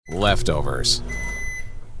leftovers,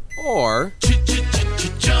 or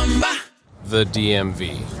the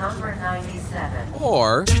DMV, Number 97.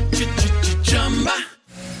 or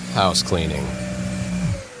house cleaning,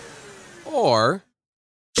 or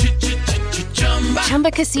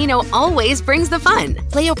Chumba Casino always brings the fun.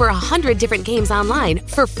 Play over 100 different games online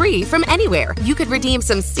for free from anywhere. You could redeem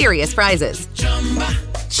some serious prizes.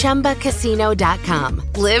 ChumbaCasino.com.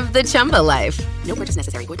 Live the Chumba life. No purchase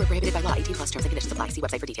necessary. Void where prohibited by law. 18+ terms and conditions apply. See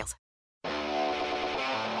website for details.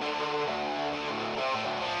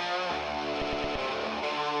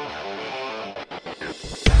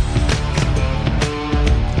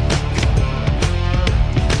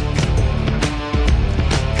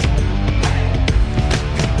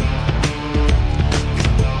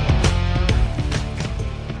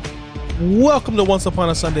 Welcome to Once Upon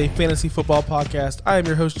a Sunday Fantasy Football Podcast. I am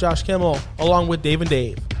your host, Josh Kimmel, along with Dave and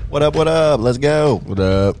Dave. What up, what up? Let's go. What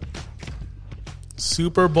up?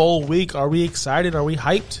 Super Bowl week. Are we excited? Are we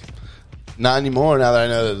hyped? Not anymore now that I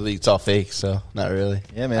know that the league's all fake, so not really.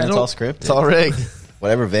 Yeah, man, it's all scripted. It's all rigged.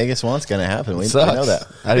 Whatever Vegas wants going to happen. We Sucks. know that.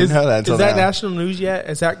 I didn't know that until Is that now. national news yet?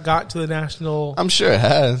 Has that got to the national? I'm sure it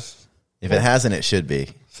has. If it hasn't, it should be.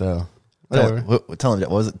 So, whatever. Tell him, what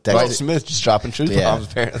was it? Dwight Smith just dropping truth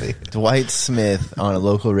bombs, apparently. Dwight Smith on a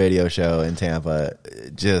local radio show in Tampa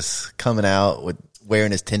just coming out with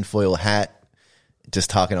wearing his tinfoil hat, just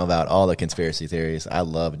talking about all the conspiracy theories. I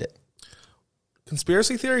loved it.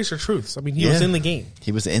 Conspiracy theories or truths? I mean, he was in the game.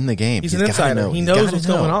 He was in the game. He's an insider. He knows what's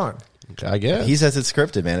going on. I guess. He says it's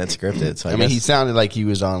scripted, man. It's scripted. So I mean, he sounded like he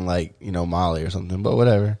was on, like, Molly or something, but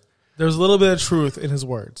whatever. There's a little bit of truth in his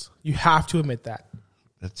words. You have to admit that.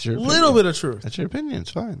 That's your little bit of truth. That's your opinion.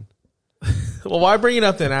 It's fine. Well, why bring it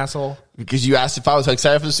up then, asshole? Because you asked if I was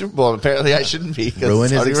excited for the Super Bowl, and apparently I shouldn't be.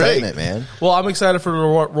 Ruin his excitement, man. Well, I'm excited for the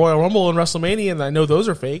Royal Rumble and WrestleMania, and I know those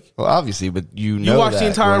are fake. Well, obviously, but you watched the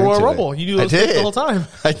entire Royal Rumble. You knew those fake the whole time.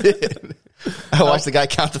 I did. I watched the guy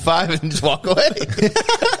count to 5 and just walk away.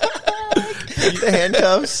 The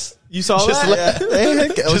handcuffs. You saw that?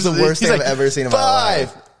 That was the worst thing I've ever seen in my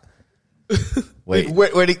life. Wait,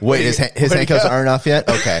 his handcuffs aren't off yet?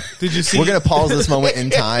 Okay. Did you see? We're going to pause this moment in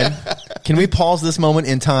time. Can we pause this moment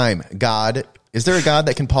in time? God, is there a God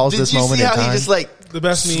that can pause this moment in time? Did you see how he just, like, the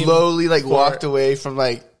best slowly, like, walked away from,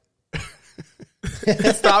 like...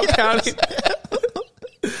 Stop counting.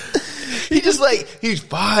 He just, like, he's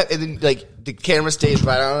 5, and then, like, the camera stays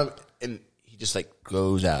right on him, and he just, like,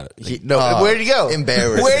 goes out. Like, where'd he go?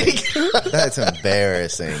 Embarrassing. Where'd he go? That's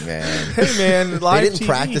embarrassing, man. Hey, man, live They didn't TV.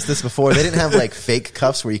 practice this before. They didn't have, like, fake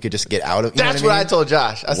cuffs where you could just get out of. That's what I told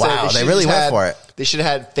Josh. I Wow, said they really went for it. They should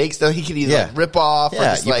have had fakes that he could either rip off or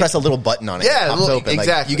Yeah, just, you like, press a little button on it. Yeah, it pops open.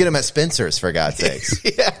 exactly. Like, you get them at Spencer's, for God's sakes.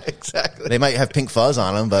 Yeah, exactly. They might have pink fuzz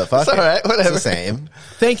on them, but fuck It's all right, whatever. It's the same.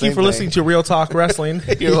 Thank you Same for listening to Real Talk Wrestling.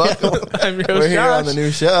 You're welcome. I'm your host, We're here Josh. on the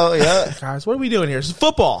new show. Yeah, Guys, what are we doing here? This is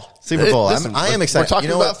football. Super Bowl. Listen, I am excited. We're talking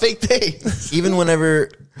You know about what? fake things. Even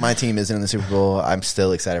whenever my team isn't in the Super Bowl, I'm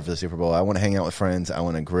still excited for the Super Bowl. I want to hang out with friends. I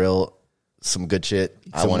want to grill some good shit.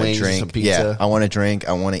 I some want to wings, drink. some pizza. Yeah, I want to drink.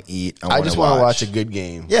 I want to eat. I just want to watch a good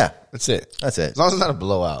game. Yeah, That's it. that's it. As long as it's not a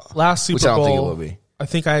blowout. Last Super which I don't Bowl, think it will be. I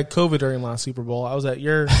think I had COVID during last Super Bowl. I was at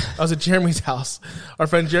Jeremy's house. Our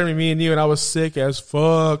friend Jeremy, me and you, and I was sick as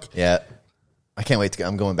fuck. Yeah, I can't wait to.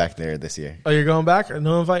 I'm going back there this year. Oh, you're going back?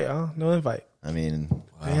 No invite? Oh, no invite. I mean,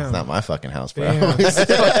 Damn. it's not my fucking house, bro. Damn.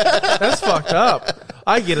 That's fucked up.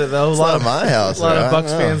 I get it though. It's not my house. A lot bro. of I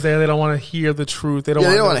Bucks don't know. fans there. They don't want to hear the truth. They don't. Yeah,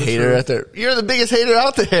 they don't want want a hater out there. You're the biggest hater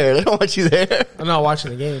out there. They don't want you there. I'm not watching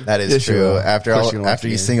the game. That is Yes, you true. will. After Of course you're gonna watch after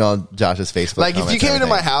the you game. sing all Josh's Facebook, Like, if you comments came and into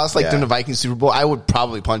my everything. house, like, Yeah. during the Vikings Super Bowl, I would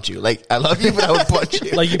probably punch you. Like, I love you, but I would punch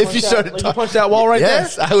you. Like you if punched you started that, like you punched that wall right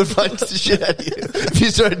yes, I would punch the shit out of you if you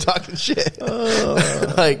started talking shit.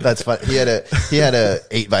 Like, That's fun. He had a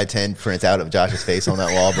 8x10 print out of Josh's face on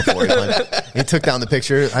that wall before he punched. He took down the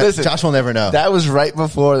picture. Listen, Josh will never know. that was right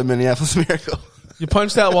before the Minneapolis Miracle. You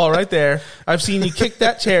punched that wall right there. I've seen you kick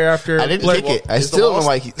that chair after. I didn't kick it. I still don't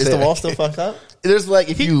like it. Is the wall still fucked up? There's like,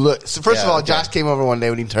 if you look, so first Yeah, of all, okay. Josh came over one day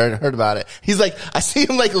when he heard about it. He's like, I see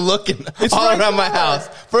him like looking It's all right around my there. house.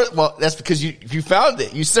 First, well, that's because you found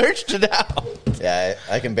it. You searched it out. Yeah,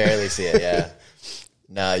 I can barely see it. Yeah,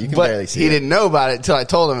 no, you can But barely see he it. didn't know about it until I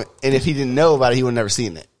told him. And if he didn't know about it, he would have never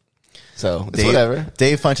seen it. So it's Dave, whatever.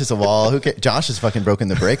 Dave punches a wall. Josh has fucking broken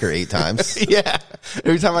the breaker 8 times. Yeah.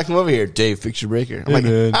 Every time I come over here, Dave, fix your breaker. I'm like,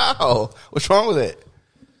 ow, what's wrong with it?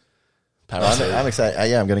 I'm excited.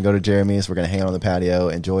 I'm going to go to Jeremy's. We're going to hang out on the patio,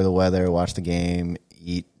 enjoy the weather, watch the game,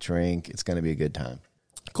 eat, drink. It's going to be a good time.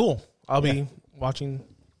 Cool. I'll be watching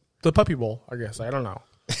the Puppy Bowl. I guess I don't know.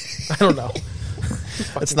 I don't know. It's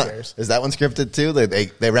fucking not. cares? Is that one scripted too?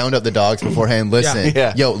 They round up the dogs beforehand. Listen,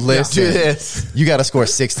 Yeah. yo, listen. Do this. You got to score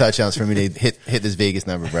 6 touchdowns for me to hit this Vegas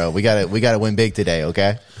number, bro. We got to win big today,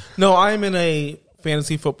 okay? No, I'm in a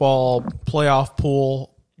fantasy football playoff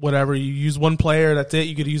pool. Whatever, you use one player, that's it.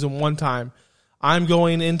 You could use them one time. I'm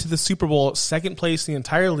going into the Super Bowl second place in the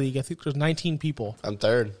entire league. I think there's 19 people. I'm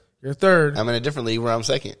third. You're third. I'm in a different league where I'm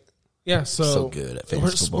second. Yeah, so good at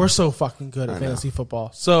fantasy football. We're so fucking good at fantasy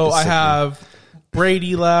football. So I have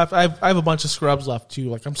Brady left. I have a bunch of scrubs left too.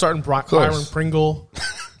 Like I'm starting Byron Pringle.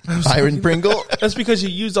 Byron Pringle. That's because you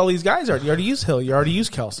used all these guys already. You already used Hill. You already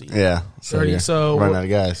used Kelsey. Yeah. So running out of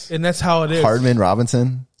guys. And that's how it is. Hardman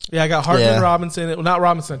Robinson. Yeah, I got Hardman Yeah. Robinson. Well, not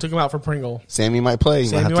Robinson. I took him out for Pringle. Sammy might play.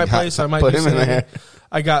 Sammy might play, so I might put do him in Sammy. there.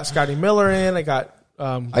 I got Scotty Miller in. I got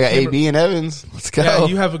AB and Evans. Let's go. Yeah,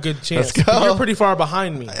 you have a good chance. Let's go. But you're pretty far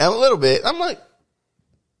behind me. A little bit. I'm like,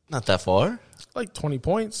 not that far. Like 20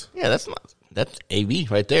 points. Yeah, that's AB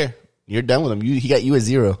right there. You're done with him. He got you a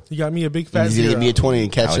 0. You got me a big fat He's gonna zero. get me a 20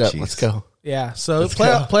 and catch Oh, up. jeez. Let's go. Yeah, so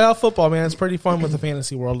playoff football, man, it's pretty fun with the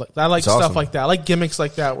fantasy world. I like stuff awesome. like that. I like gimmicks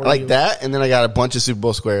like that. Where I like that, and then I got a bunch of Super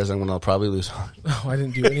Bowl squares I'm gonna probably lose. Oh, I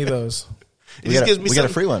didn't do any of those. We got a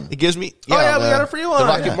free one. It gives me. Oh, yeah, we got a free one. The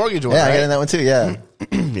Rocket Yeah. Mortgage one. Yeah, I got right? in that one too. Yeah.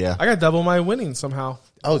 Yeah. I got double my winnings somehow.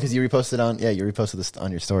 Oh, because you reposted you reposted this on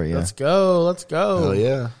your story. Yeah. Let's go. Oh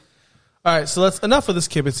yeah. All right, so that's enough of this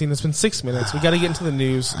kibitzing. It's been 6 minutes. We got to get into the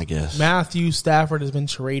news. I guess. Matthew Stafford has been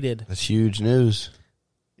traded. That's huge news.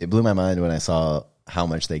 It blew my mind when I saw how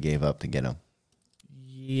much they gave up to get him.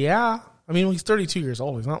 Yeah. I mean, he's 32 years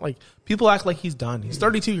old. He's not like people act like he's done. He's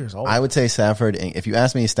 32 years old. I would say Stafford. If you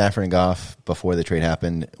ask me Stafford and Goff before the trade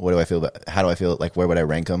happened, what do I feel? How do I feel? Like where would I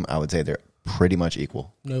rank them? I would say they're pretty much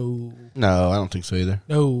equal. No. No, I don't think so either.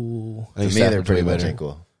 No. I think To me, they're Stafford's pretty way much better.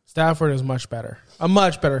 equal. Stafford is much better. A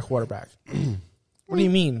much better quarterback. What do you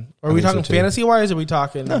mean? Are we think so, talking too. fantasy wise? Or are we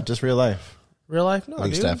talking No, just real life. real life? No, I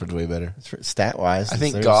think dude. Stafford's way better. Stat wise, I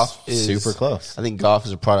think Goff is super close. I think Goff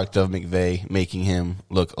is a product of McVay making him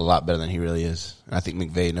look a lot better than he really is. And I think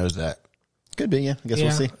McVay knows that. Could be. Yeah, I guess Yeah.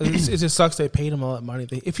 we'll see. It just sucks they paid him all that money.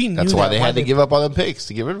 If he knew That's why that, they had to give up all the picks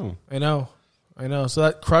to get rid of him. I know. So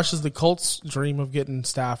that crushes the Colts' dream of getting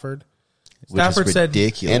Stafford. Which is Stafford said,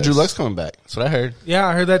 ridiculous. Andrew Luck's coming back. That's what I heard. "Yeah,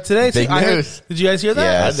 I heard that today." Big I heard- news. Did you guys hear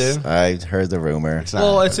that? Yes, I did. I heard the rumor. It's not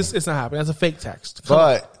Well, happening. it's not happening. That's a fake text.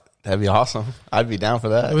 But that'd be awesome. I'd be down for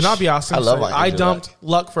that. It would not be awesome. I love So I Andrew dumped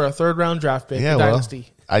Luck for a 3rd round draft pick Yeah, in well, Dynasty.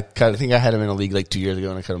 I think I had him in a league like 2 years ago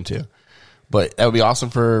and I cut him too. But that would be awesome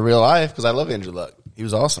for real life because I love Andrew Luck. He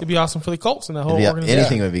was awesome. It'd be awesome for the Colts and the whole Yeah, organization.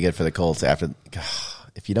 anything would be good for the Colts after.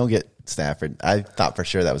 If you don't get Stafford, I thought for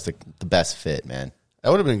sure that was the best fit, man. That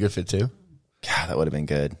would have been a good fit too. God, that would have been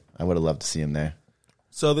good. I would have loved to see him there.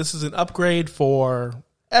 So this is an upgrade for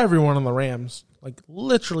everyone on the Rams, like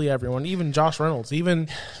literally everyone, even Josh Reynolds, even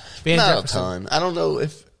Van Not a Jefferson. ton. I don't know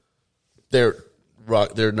if their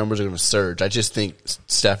numbers are going to surge. I just think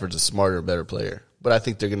Stafford's a smarter, better player. But I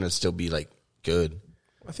think they're going to still be like good,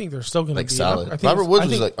 I think they're still going to like be solid. I think Robert Woods I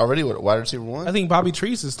was think, like already wide receiver 1. I think Bobby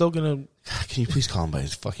Trees is still going to. Can you please call him by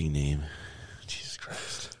his fucking name? Jesus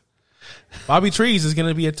Christ. Bobby Trees is going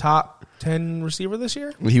to be a top 10 receiver this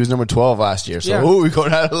year. He was number 12 last year. So Yeah. we're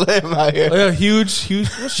going out of limb out here. Oh, yeah, huge.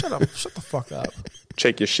 Well, shut up. Shut the fuck up.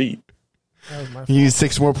 Check your sheet. That was my fault. He needs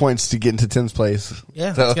 6 more points to get into 10th place.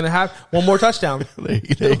 Yeah, So- it's going to have one more touchdown. There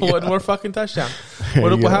you go. One more fucking touchdown. There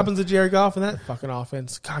you What go. happens to Jared Goff in that fucking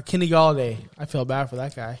offense? God, Kenny Galladay. I feel bad for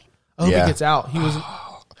that guy. I hope Yeah. he gets out. He was a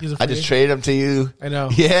I free just agent. traded him to you. I know.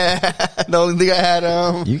 Yeah. The only thing I had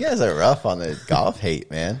him. You guys are rough on the golf hate,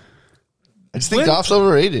 man. I just think When- Goff's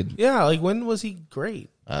overrated. Yeah, like when was he great?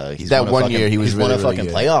 He's That won a one fucking- year he was he's won really, a fucking really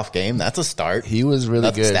good. playoff game. That's a start. He was really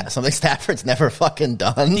That's good. something Stafford's never fucking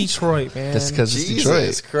done. Detroit, man. That's because it's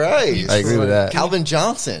Jesus Detroit. Christ! I agree with that. Calvin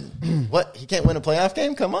Johnson. What? He can't win a playoff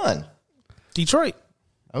game? Come on. Detroit.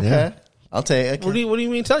 Okay, Yeah. I'll take it. What do you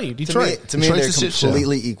mean tell you? To me, Detroit. to me Detroit's they're a shit show.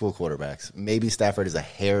 completely equal quarterbacks. Maybe Stafford is a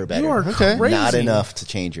hair better. You are Okay. crazy. Not enough to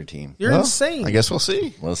change your team. You're Well, insane. I guess we'll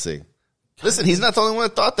see. We'll see. Listen, he's not the only one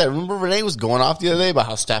that thought that. Remember Renee was going off the other day about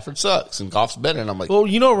how Stafford sucks and Goff's better. And I'm like, Well,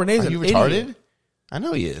 you know Renee's are an you idiot. retarded? I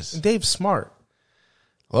know he is. Dave's smart.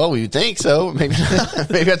 Well, we think so. Maybe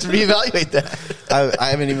maybe I have to reevaluate that.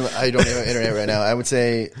 I don't even have internet right now. I would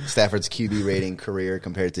say Stafford's QB rating career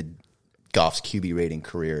compared to Goff's QB rating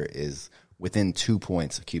career is within 2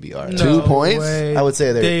 points of QBR. Two No points? way. I would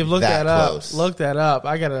say they're Dave, look that that close. up. Look that up.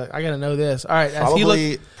 I gotta know this. All right, as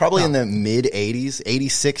he Probably in the mid 80s,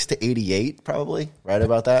 86 to 88, probably right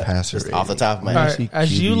about that. Passer Just off the top of my All head. right,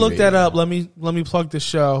 as you QB look that rating. up, let me plug this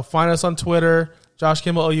show. Find us on Twitter, Josh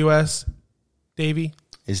Kimball OUS, Davey,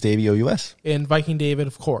 Is Davey OUS? and Viking David,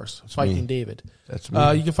 of course. Viking David. That's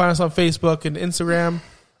me. You can find us on Facebook and Instagram,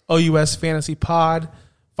 OUS Fantasy Pod.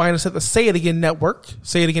 Find us at the Say It Again Network,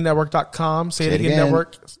 sayitagain.network.com, Say It Again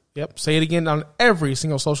Network. Yep, Say It Again on every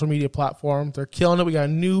single social media platform. They're killing it. We got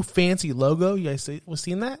a new fancy logo. You guys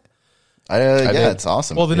seen that? Yeah, it's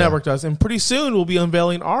awesome. Well, the network does. And pretty soon we'll be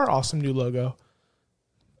unveiling our awesome new logo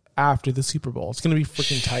after the Super Bowl. It's going to be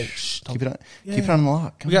freaking tight. Shh, keep it on the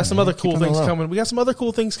lock. We got some other cool things coming. We got some other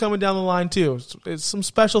cool things coming down the line, too. It's some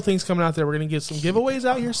special things coming out there. We're going to get some giveaways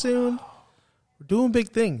out here soon. We're doing big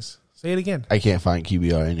things. Say it again. I can't find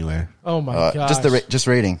QBR anywhere. Oh, my gosh. Just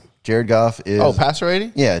rating. Jared Goff is... Oh, passer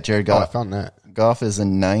rating? Yeah, Jared Goff. I found that. Goff is a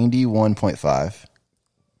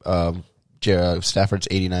 91.5. Stafford's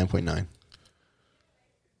 89.9.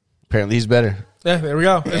 Apparently he's better. Yeah, there we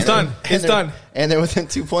go. It's done. It's done. And they're within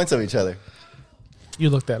 2 points of each other. You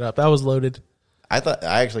looked that up. That was loaded. I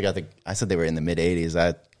said they were in the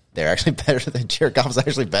mid-80s. They're actually better than Jared Goff's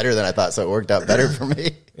actually better than I thought, so it worked out better for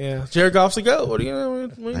me. Yeah. Jared Goff's a go. What do you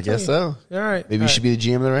know? I guess so. All right. Maybe you should be the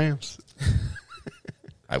GM of the Rams.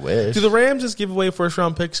 I wish. Do the Rams just give away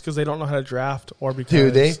first-round picks because they don't know how to draft or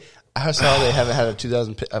because... Dude, I saw they haven't had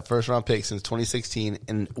a first-round pick since 2016,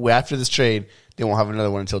 and after this trade, they won't have another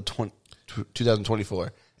one until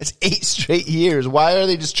 2024. It's 8 straight years. Why are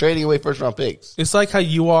they just trading away first-round picks? It's like how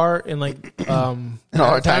you are in in all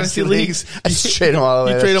our dynasty leagues. I just trade them all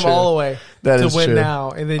away. You trade them all away to win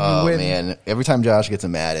now, and then you win. Man, every time Josh gets a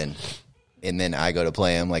Madden, and then I go to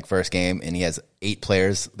play him like first game, and he has 8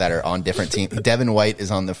 players that are on different teams. Devin White is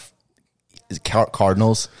on the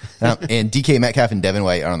Cardinals, and DK Metcalf and Devin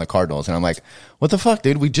White are on the Cardinals, and I'm like, what the fuck,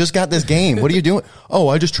 dude? We just got this game. What are you doing? Oh,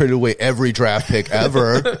 I just traded away every draft pick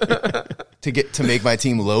ever to make my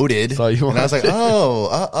team loaded. And I was like,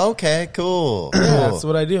 okay, cool. Yeah, that's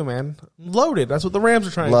what I do, man. Loaded. That's what the Rams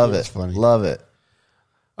are trying to do. Love it. Funny. Love it.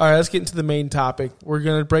 All right, let's get into the main topic. We're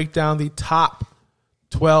going to break down the top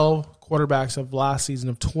 12 quarterbacks of last season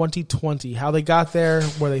of 2020, how they got there,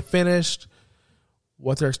 where they finished,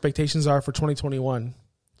 what their expectations are for 2021.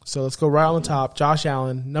 So let's go right on the top. Josh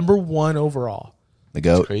Allen, number 1 overall. The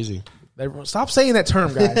GOAT. That's crazy. Stop saying that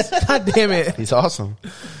term, guys. God damn it. He's awesome.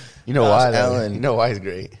 You know why, though. You know why he's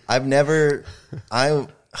great.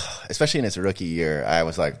 Especially in his rookie year, I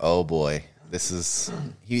was like, oh boy, this is,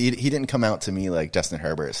 he didn't come out to me like Justin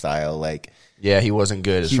Herbert style. Like, yeah, he wasn't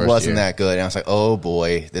good. He wasn't that good. And I was like, oh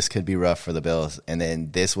boy, this could be rough for the Bills. And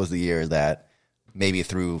then this was the year that maybe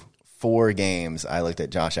through 4 games, I looked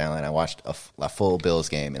at Josh Allen. I watched a full Bills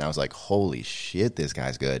game, and I was like, holy shit, this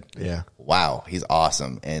guy's good. Yeah. Wow, he's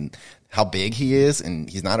awesome. And how big he is, and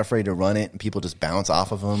he's not afraid to run it, and people just bounce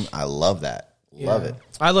off of him. I love that. Love it.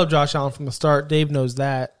 I love Josh Allen from the start. Dave knows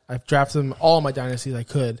that. I've drafted him all my dynasties I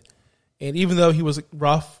could. And even though he was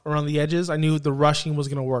rough around the edges, I knew the rushing was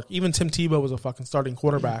going to work. Even Tim Tebow was a fucking starting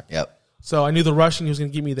quarterback. Yep. So I knew the rushing was going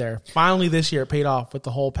to get me there. Finally, this year, it paid off with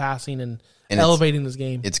the whole passing and elevating this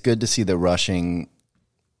game. It's good to see the rushing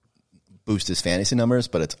boost his fantasy numbers,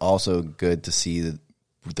 but it's also good to see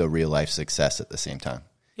the real life success at the same time.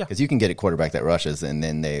 Yeah. Because you can get a quarterback that rushes, and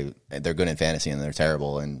then they're good in fantasy and they're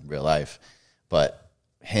terrible in real life. But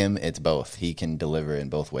him, it's both. He can deliver in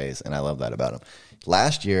both ways, and I love that about him.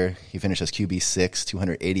 Last year, he finished as QB6,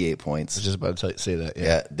 288 points. I was just about to say that.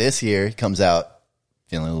 Yeah. This year, he comes out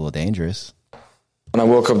feeling a little dangerous. When I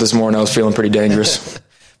woke up this morning, I was feeling pretty dangerous.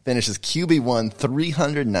 Finishes QB1,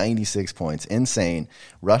 396 points. Insane.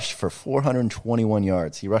 Rushed for 421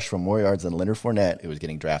 yards. He rushed for more yards than Leonard Fournette, who was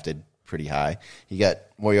getting drafted pretty high. He got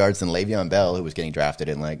more yards than Le'Veon Bell, who was getting drafted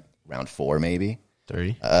in like round 4 maybe.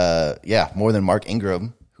 30. Yeah, more than Mark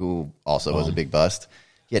Ingram, who also was a big bust.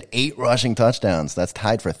 He had 8 rushing touchdowns. That's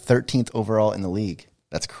tied for 13th overall in the league.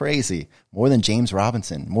 That's crazy. More than James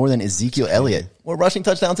Robinson. More than Ezekiel Elliott. More rushing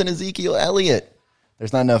touchdowns than Ezekiel Elliott.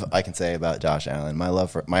 There's not enough I can say about Josh Allen. My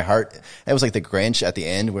love for my heart, it was like the Grinch at the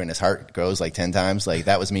end when his heart grows like 10 times. Like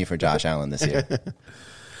that was me for Josh Allen this year.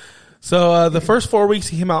 So the first 4 weeks,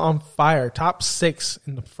 he came out on fire. Top 6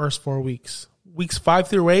 in the first 4 weeks. Weeks 5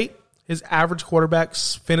 through 8, his average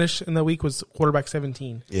quarterback's finish in the week was quarterback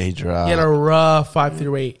 17. Yeah, he dropped. He had a rough 5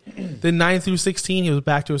 through 8. Then 9 through 16, he was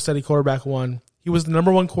back to a steady quarterback 1. He was the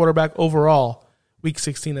number 1 quarterback overall. Week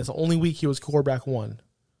 16, that's the only week he was quarterback 1.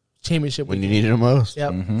 Championship when week. you needed him most.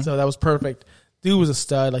 Yep. So that was perfect. Dude was a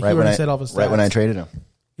stud. Like, you already said all his stats. Right when I traded him.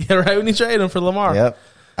 Yeah, right when you traded him for Lamar. Yep.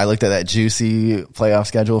 I looked at that juicy playoff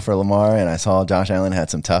schedule for Lamar, and I saw Josh Allen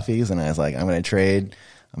had some toughies, and I was like, I'm going to trade.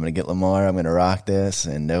 I'm going to get Lamar. I'm going to rock this.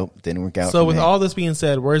 And nope, didn't work out. So with all this being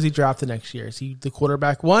said, where is he drafted next year? Is he the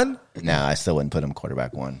quarterback 1? No, I still wouldn't put him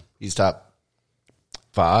quarterback 1. He's top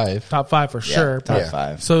 5. Top 5 for sure. Top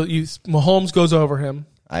 5. So Mahomes goes over him.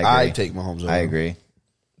 I agree. I take Mahomes over. I agree.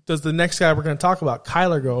 does the next guy we're going to talk about,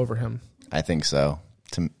 Kyler, go over him? I think so.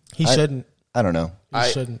 He shouldn't. I don't know. He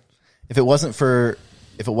shouldn't. If it wasn't for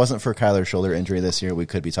Kyler's shoulder injury this year, we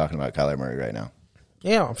could be talking about Kyler Murray right now.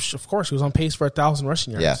 Yeah, of course. He was on pace for 1,000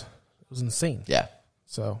 rushing yards. Yeah. It was insane. Yeah.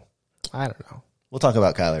 So, I don't know. We'll talk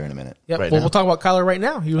about Kyler in a minute. Yep. Right Well, now? we'll talk about Kyler right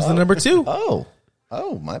now. He was the number 2. Oh,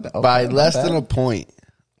 my bad. By my less bad. than a point,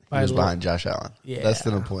 he was a behind Josh Allen. Yeah. Less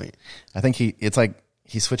than a point. I think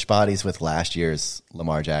he switched bodies with last year's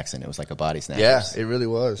Lamar Jackson. It was like a body snatch. Yeah, it really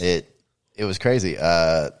was. It was crazy.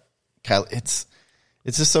 Kyle, it's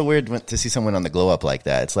just so weird to see someone on the glow up like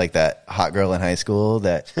that. It's like that hot girl in high school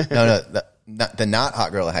that not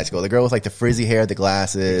hot girl in high school. The girl with like the frizzy hair, the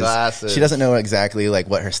glasses. She doesn't know exactly like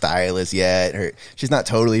what her style is yet. She's not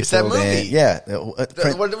totally filled that movie. in. Yeah.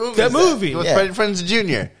 What movie That is movie. With Yeah. Freddie Prinze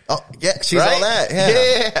Jr. Oh yeah, she's Right? all that.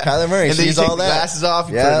 Yeah. Kyler Murray, And then she's you take all the that. glasses off,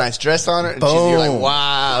 you Yeah. put a nice dress on her, and Boom. you're like,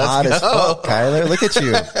 wow, Hot let's as go. fuck, Kyler. Look at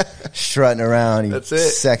you. Strutting around, you That's it.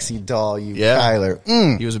 sexy doll, you Yeah.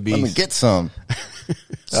 Kyler. He was a Let me beast. get some.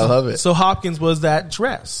 I love it. So Hopkins was that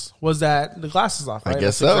dress. Was that the glasses off, right? I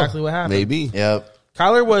guess That's so. exactly what happened. Maybe. Yep.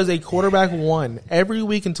 Kyler was a quarterback 1 every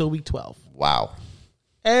week until week 12. Wow.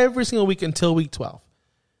 Every single week until week 12.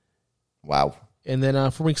 Wow. And then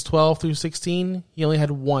from weeks 12 through 16, he only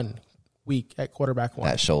had 1 week at quarterback 1.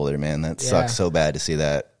 That shoulder, man. That Yeah. sucks so bad to see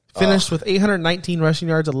that. Finished with 819 rushing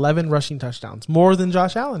yards, 11 rushing touchdowns. More than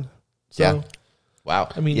Josh Allen. So, Yeah. Wow.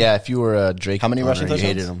 I mean, Yeah, if you were a Drake, How many owner, rushing you touchdowns?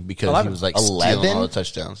 hated him because 11. he was like 11? stealing all the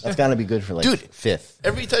touchdowns. That's got to be good for like Dude. fifth.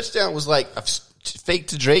 Every touchdown was like a fake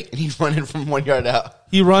to Drake, and he's running from 1 yard out.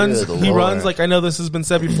 he runs. Good He Lord. runs like I know this has been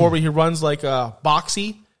said before, but he runs like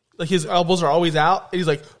boxy. Like his elbows are always out, and he's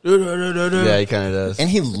like, Yeah, he kind of does. And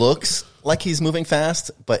he looks like he's moving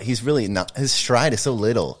fast, but he's really not. His stride is so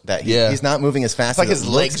little that he's not moving as fast. It's like as his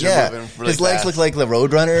it legs looks. are moving really his legs fast. look like the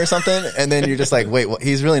Roadrunner or something, and then you're just like, wait, what?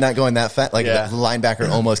 He's really not going that fast. Like Yeah. the linebacker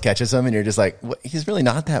almost catches him, and you're just like, what? He's really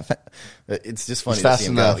not that fast. It's just funny He's to fast see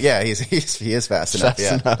him enough. go. Yeah, he is fast enough. Fast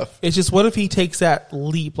Yeah. enough. It's just what if he takes that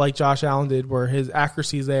leap like Josh Allen did, where his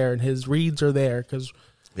accuracy is there and his reads are there? Because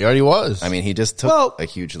He already was. I mean, he just took Well- a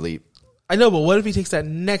huge leap. I know, but what if he takes that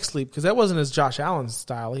next leap? Because that wasn't his Josh Allen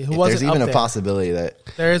style. He If wasn't there's even up a there. possibility that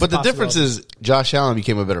There is, But a the difference possibility. is Josh Allen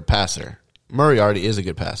became a better passer. Murray already is a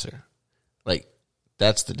good passer. Like,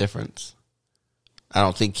 that's the difference. I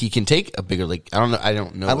don't think he can take a bigger leap. I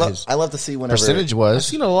don't know his I love to see whenever percentage I've was.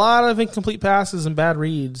 seen a lot of incomplete passes and bad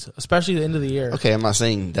reads, especially at the end of the year. Okay, I'm not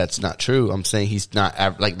saying that's not true. I'm saying he's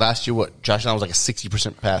not like last year. What Josh Allen was like a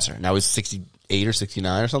 60% passer. Now he's 68 or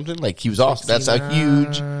 69 or something. Like he was awesome. That's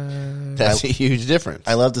a huge difference.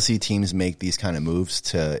 I love to see teams make these kind of moves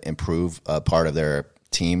to improve a part of their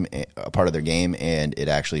team, a part of their game, and it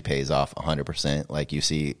actually pays off 100%. Like you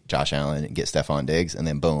see Josh Allen get Stephon Diggs, and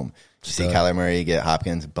then boom, you see Kyler Murray get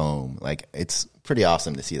Hopkins, boom. Like it's pretty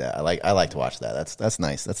awesome to see that. I like to watch that. That's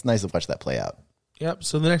nice. That's nice to watch that play out. Yep.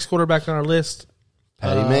 So the next quarterback on our list,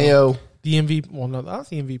 Patty Mayo. the MVP. Well, no, that's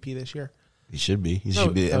the MVP this year. He should be. He No,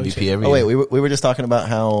 should be the no, he MVP shouldn't. every Oh year. wait, we were just talking about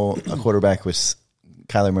how a quarterback was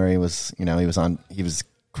Kyler Murray was, he was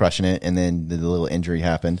crushing it, and then the little injury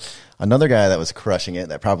happened. Another guy that was crushing it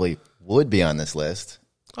that probably would be on this list.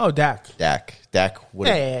 Oh, Dak. Dak would.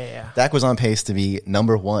 Yeah. Dak was on pace to be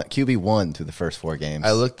number one, QB1 through the first 4 games.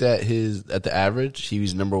 I looked at the average. He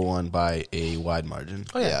was number 1 by a wide margin.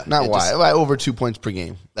 Oh, yeah. Not It wide, just- by over 2 points per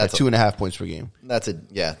game. That's 2.5 points per game. That's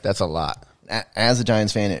That's a lot. As a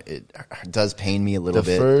Giants fan, it does pain me a little The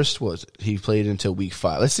bit. first was he played until week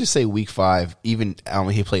 5. Let's just say week 5. Even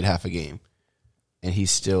he played half a game, and he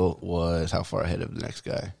still was how far ahead of the next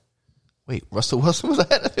guy? Wait, Russell Wilson was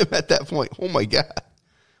ahead of him at that point. Oh my god,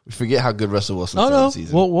 we forget how good Russell Wilson Oh was no, this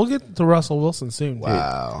season. we'll get to Russell Wilson soon.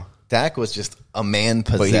 Wow. Dak was just a man he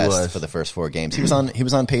possessed was. for the first 4 games. He was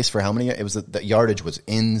on pace for how many? It was the yardage was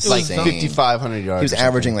insane. Like 5,500 yards. He was or something.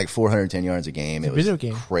 averaging like 410 yards a game. It was video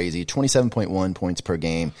game. crazy. 27.1 points per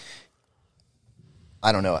game.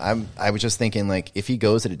 I don't know. I was just thinking, like, if he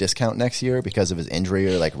goes at a discount next year because of his injury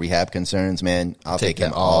or like rehab concerns, man, I'll take him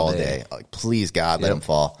that all all day. day. Like, please, God, let him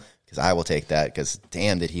fall, because I will take that. Because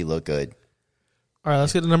damn, did he look good? All right,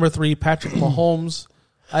 let's get to number 3, Patrick Mahomes.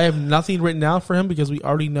 I have nothing written down for him because we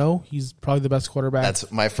already know he's probably the best quarterback. That's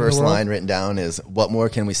my in first the world. line written down is, what more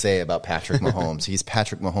can we say about Patrick Mahomes? He's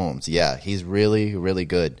Patrick Mahomes. Yeah, he's really, really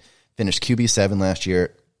good. Finished QB7 last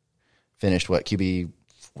year. Finished what? QB,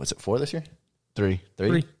 was it 4 this year? 3.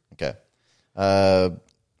 3? Okay.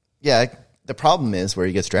 Yeah, the problem is where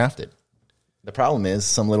he gets drafted. The problem is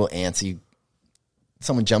some little antsy,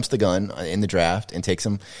 someone jumps the gun in the draft and takes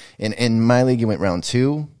him. In my league, he went round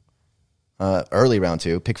 2. early round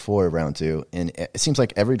 2, pick 4 of round 2. And it seems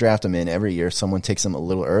like every draft I'm in, every year, someone takes them a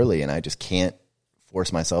little early, and I just can't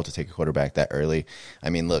force myself to take a quarterback that early. I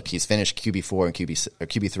mean, look, he's finished QB4 and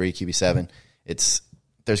QB3, QB7.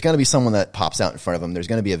 There's going to be someone that pops out in front of him. There's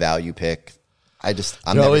going to be a value pick. I'm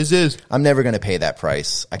never going to pay that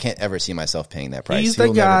price. I can't ever see myself paying that price. He's He the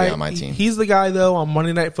will never guy. be on my team. He's the guy though on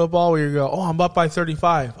Monday Night Football where you go, "Oh, I'm up by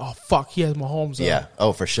 35. Oh fuck, he has Mahomes." Though. Yeah.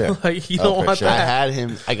 Oh, for sure. Like, you don't for want sure. I that. had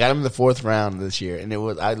him. I got him in the 4th round this year, and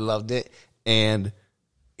I loved it. And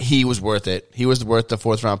he was worth it. He was worth the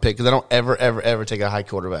 4th round pick because I don't ever take a high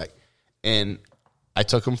quarterback. And I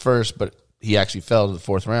took him first, but he actually fell to the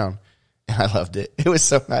 4th round. And I loved it. It was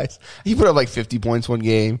so nice. He put up like 50 points one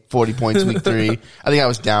game, 40 points week 3. I think I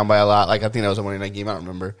was down by a lot. Like I think that was a Monday night game. I don't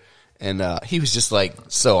remember. And he was just like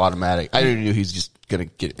so automatic. I knew he was just going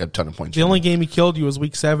to get a ton of points. The only game he killed you was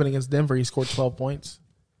week 7 against Denver. He scored 12 points.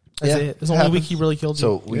 That's it. It's the only week he really killed you.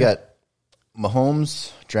 So we got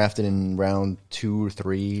Mahomes drafted in round 2 or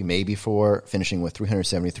 3, maybe 4, finishing with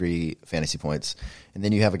 373 fantasy points. And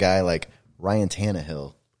then you have a guy like Ryan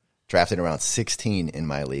Tannehill, drafted around 16 in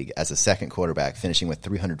my league as a second quarterback, finishing with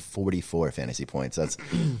 344 fantasy points. That's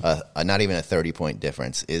not even a 30-point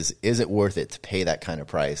difference. Is it worth it to pay that kind of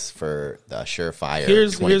price for the surefire 20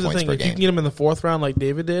 Here's the points thing. per If you game? can get him in the 4th round like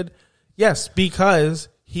David did, yes, because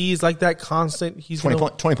he's like that constant. He's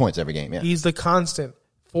 20 points every game, yeah. He's the constant.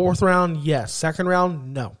 4th round, yes. 2nd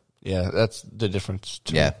round, no. Yeah, that's the difference.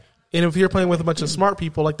 Too. Yeah. And if you're playing with a bunch of smart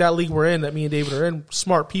people, like that league we're in, that me and David are in,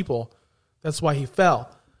 smart people, that's why he fell.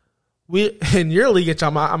 In your league, which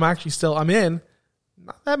I'm in,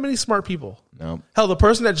 not that many smart people. No. Hell, the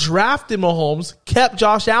person that drafted Mahomes kept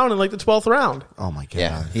Josh Allen in like the 12th round. Oh my god.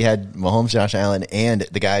 Yeah, he had Mahomes, Josh Allen, and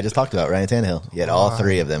the guy I just talked about, Ryan Tannehill. He had all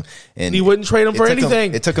 3 of them. And he wouldn't trade him for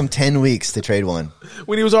anything. It took him 10 weeks to trade one.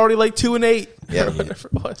 When he was already like 2-8. Yeah. Or whatever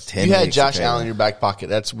it was. 10 You had weeks to Josh trade Allen one. in your back pocket.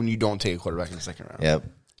 That's when you don't take a quarterback in the 2nd round. Yep.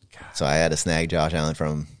 So I had to snag Josh Allen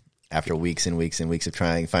from after weeks and weeks and weeks of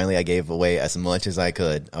trying. Finally, I gave away as much as I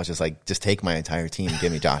could. I was just like, just take my entire team and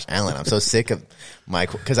give me Josh Allen. I'm so sick of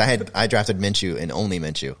because I drafted Minshew and only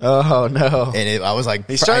Minshew. Oh no. And I was like,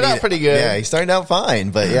 He started out pretty good. Yeah, he started out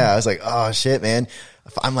fine. But yeah, I was like, oh shit, man.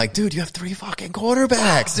 I'm like, dude, you have 3 fucking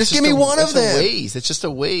quarterbacks. Just give me one of them. It's just a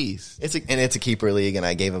waste. It's a keeper league, and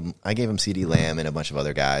I gave him CeeDee Lamb and a bunch of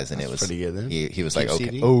other guys, and it was pretty good, then. He was like,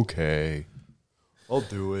 CD? okay, I'll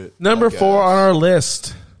do it. Number 4 on our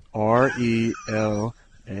list. RELAX.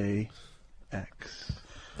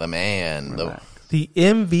 The man, The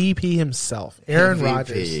MVP himself, Aaron MVP.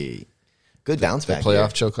 Rodgers. Good bounce back.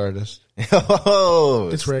 Playoff choke artist. Oh,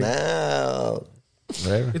 It's rigged. snap.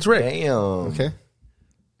 Whatever. It's Rick. Damn. Okay.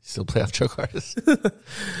 Still playoff choke artist.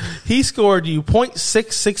 He scored you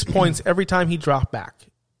 0.66 points every time he dropped back.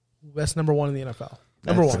 That's number 1 in the NFL.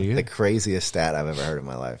 Number That's 1. the craziest stat I've ever heard in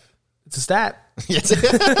my life. It's a stat. Yes.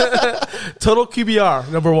 Total QBR,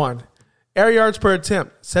 number 1. Air yards per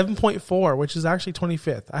attempt, 7.4, which is actually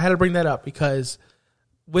 25th. I had to bring that up because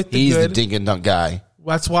with the He's good, the dink and dunk guy.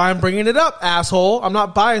 that's why I'm bringing it up, asshole. I'm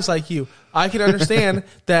not biased like you. I can understand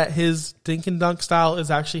that his dink and dunk style is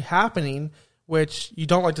actually happening, which you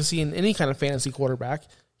don't like to see in any kind of fantasy quarterback.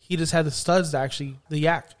 He just had the studs to actually, the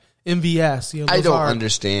yak, MVS. I don't Lazard.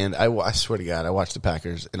 understand. I swear to God, I watch the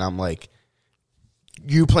Packers and I'm like,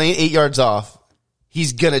 you playing 8 yards off,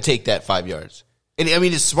 he's gonna take that 5 yards. And I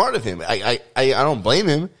mean, it's smart of him. I don't blame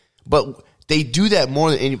him, but they do that more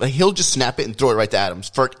than anybody. He'll just snap it and throw it right to Adams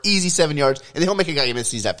for an easy 7 yards, and then he'll make a guy miss.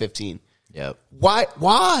 He's at 15. Yep. Why?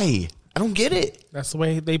 I don't get it. That's the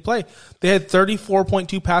way they play. They had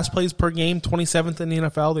 34.2 pass plays per game, 27th in the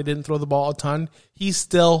NFL. They didn't throw the ball a ton. He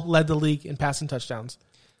still led the league in passing touchdowns.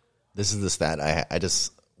 This is the stat I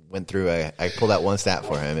just went through. I pulled out one stat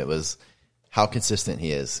for him. It was how consistent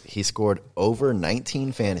he is. He scored over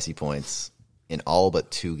 19 fantasy points in all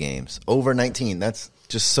but 2 games. Over 19. That's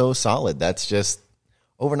just so solid. That's just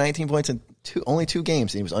over 19 points in only 2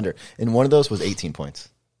 games. And he was under. And one of those was 18 points.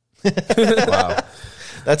 Wow.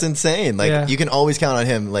 That's insane. Like Yeah. you can always count on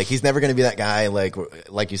him. Like he's never going to be that guy.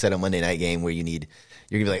 Like you said, a Monday night game where you're gonna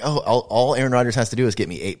be like, oh, all Aaron Rodgers has to do is get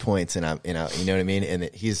me 8 points, and you know what I mean. And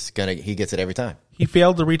he gets it every time. He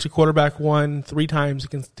failed to reach a quarterback 3 times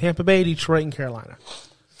against Tampa Bay, Detroit, and Carolina.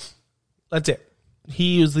 That's it.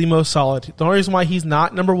 He was the most solid. The only reason why he's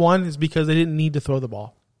not number 1 is because they didn't need to throw the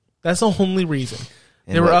ball. That's the only reason.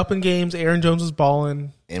 And They were what- up in games. Aaron Jones was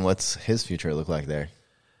balling. And what's his future look like there?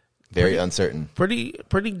 Very uncertain. Pretty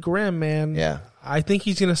grim, man. Yeah. I think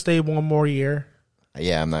he's going to stay 1 more year.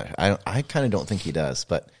 Yeah, I kind of don't think he does,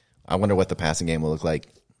 but I wonder what the passing game will look like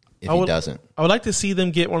if he doesn't. I would like to see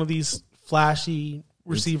them get one of these flashy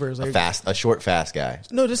receivers. Like, a short, fast guy.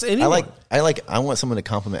 no, just anyone. I want someone to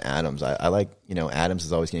compliment Adams. I like, Adams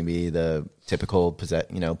is always going to be the typical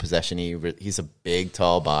possession-y. He's a big,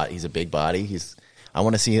 tall bot. He's a big body. I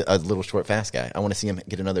want to see a little short, fast guy. I want to see him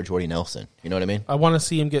get another Jordy Nelson. You know what I mean? I want to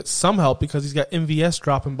see him get some help because he's got MVS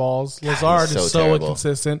dropping balls. Lazard he's so is so terrible.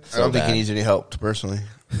 inconsistent. I don't think he needs any help, personally.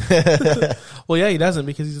 Well, yeah, he doesn't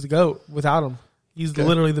because he's the GOAT without him. He's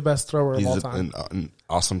literally the best thrower of all time. An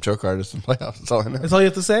awesome choke artist in playoffs. That's all I know. That's all you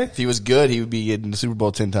have to say? If he was good, he would be getting the Super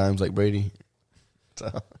Bowl 10 times like Brady.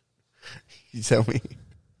 So, you tell me.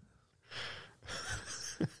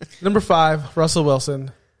 Number 5, Russell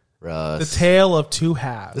Wilson. Russ. The tale of two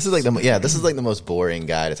halves. This is like the most boring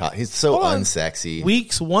guy to talk. He's so unsexy.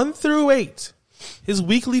 Weeks 1 through 8, his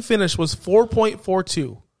weekly finish was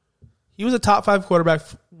 4.42. He was a top 5 quarterback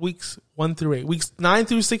weeks 1 through 8. Weeks 9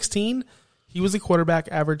 through 16, he was a quarterback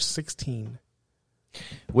average 16.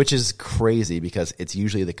 Which is crazy because it's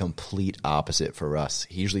usually the complete opposite for Russ.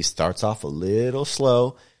 He usually starts off a little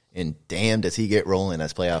slow, and damn, does he get rolling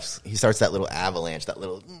as playoffs. He starts that little avalanche,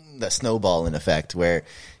 that snowballing effect where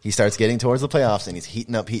he starts getting towards the playoffs and he's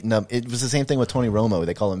heating up. It was the same thing with Tony Romo.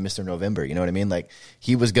 They call him Mr. November. You know what I mean? Like,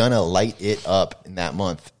 he was going to light it up in that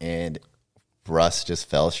month, and Russ just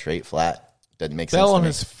fell straight flat. Doesn't make sense. Fell to on me.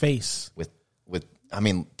 his face.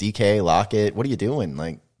 DK, Lockett, what are you doing?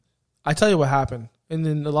 Like, I tell you what happened. And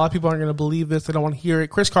then a lot of people aren't going to believe this. They don't want to hear it.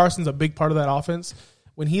 Chris Carson's a big part of that offense.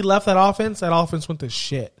 When he left that offense went to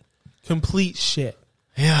shit. Complete shit.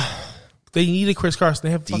 yeah. They needed Chris Carson.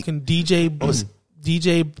 They have fucking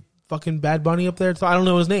DJ fucking Bad Bunny up there. I don't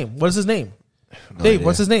know his name. What is his name? Dave,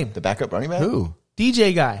 what's his name? The backup running back? Who?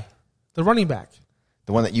 DJ guy. The running back.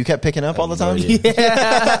 The one that you kept picking up all the time?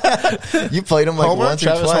 Yeah. You played him like Homer? once or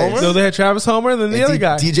Travis twice. Homer? So they had Travis Homer and then the other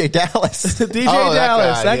guy. DJ Dallas. DJ Oh, that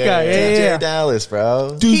Dallas. guy. That Yeah, guy. yeah, Yeah, DJ yeah. Dallas,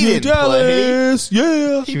 bro. DJ didn't Dallas.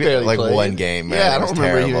 Yeah. He barely like played. one game, man. Yeah, I It was don't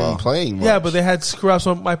remember terrible. even playing much. Yeah, but they had screw ups.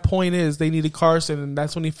 So my point is they needed Carson, and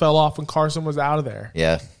that's when he fell off when Carson was out of there.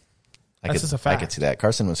 Yeah. That's just a fact. I could see that.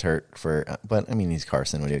 Carson was hurt but I mean, he's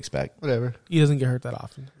Carson. What do you expect? Whatever. He doesn't get hurt that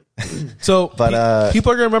often. So, But,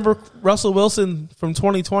 people are going to remember Russell Wilson from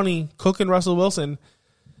 2020, cooking Russell Wilson.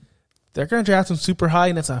 They're going to draft him super high,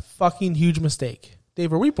 and it's a fucking huge mistake.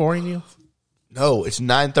 Dave, are we boring you? No, it's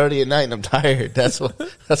 9:30 at night and I'm tired. That's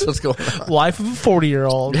what's going on. Life of a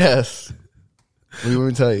 40-year-old. Yes. What do you want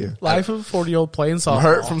me to tell you? Life of a 40-year-old playing softball. I'm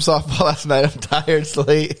hurt from softball last night. I'm tired. It's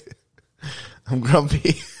late. I'm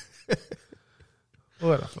grumpy.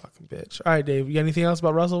 What a fucking bitch. All right, Dave, you got anything else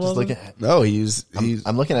about Russell Wilson? Look at, No, he's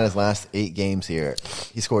I'm looking at his last 8 games here.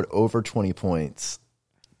 He scored over 20 points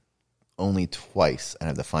only twice out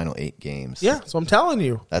of the final 8 games. Yeah, so I'm telling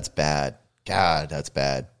you. That's bad. God, that's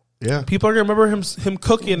bad. yeah. People are going to remember him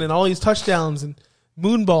cooking and all these touchdowns and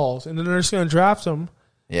moon balls, and then they're just going to draft him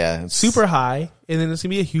Yeah. It's super high, and then it's going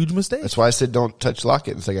to be a huge mistake. That's why I said don't touch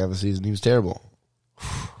Lockett in the second half of the season. He was terrible. He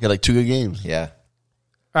had like 2 good games. Yeah.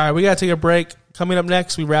 All right, we got to take a break. Coming up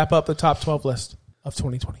next, we wrap up the top 12 list of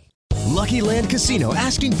 2020. Lucky Land Casino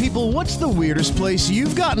asking people, what's the weirdest place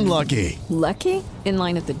you've gotten lucky? Lucky? In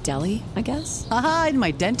line at the deli, I guess? Aha, in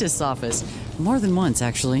my dentist's office. More than once,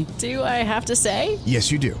 actually. Do I have to say?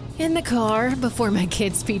 Yes, you do. In the car before my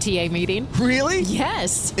kids' PTA meeting. Really?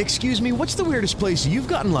 Yes. Excuse me, what's the weirdest place you've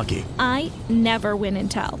gotten lucky? I never win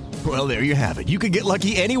and tell. Well, there you have it. You can get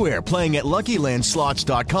lucky anywhere, playing at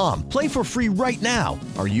LuckyLandSlots.com. Play for free right now.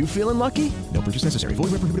 Are you feeling lucky? No purchase necessary.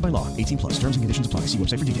 Void where prohibited by law. 18+. Terms and conditions apply. See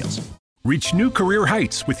website for details. Reach new career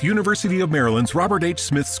heights with University of Maryland's Robert H.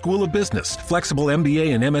 Smith School of Business. Flexible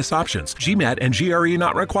MBA and MS options. GMAT and GRE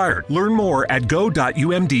not required. Learn more at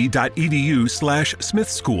go.umd.edu/Smith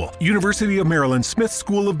School. University of Maryland Smith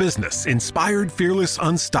School of Business. Inspired, fearless,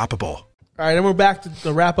 unstoppable. All right, and we're back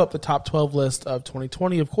to wrap up the top 12 list of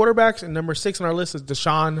 2020 of quarterbacks. And number 6 on our list is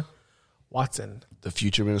Deshaun Watson, The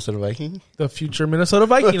future Minnesota Viking? the future Minnesota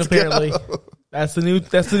Viking. Apparently, that's the new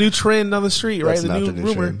trend on the street, right? That's not the new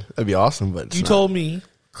rumor. trend. That'd be awesome, but it's You not. told me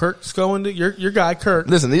Kirk's going to your guy Kirk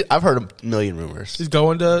Listen, I've heard a million rumors. is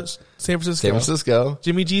going to San Francisco. San Francisco.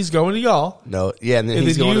 Jimmy G's going to y'all. No, yeah, and then And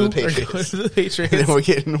he's then going to you the are Patriots. going to the Patriots. And then we're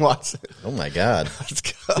getting Watson. Oh, my God. Let's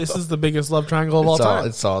go. This is the biggest love triangle of all time.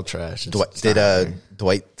 It's all trash. It's Did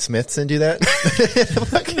Dwight Smithson do that?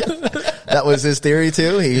 That was his theory,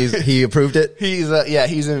 too? He approved it?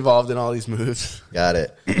 he's involved in all these moves. Got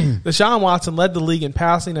it. Deshaun Watson led the league in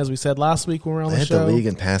passing, as we said last week when we were on the Led show. the league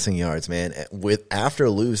in passing yards, man. After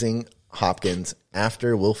losing Hopkins,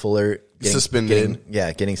 after Will Fuller Suspended.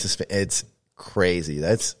 getting suspended. It's crazy.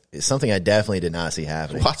 It's something I definitely did not see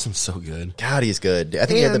happening. Watson's so good. God, he's good. I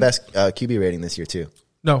think he had the best QB rating this year, too.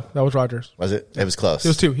 No, that was Rodgers. Was it? It was close. He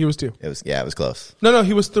was 2. He was 2. It was close. No,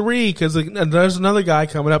 he was 3 because there's another guy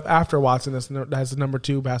coming up after Watson that has the number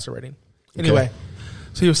 2 passer rating. Anyway,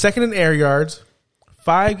 so he was second in air yards.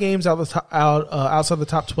 5 games outside the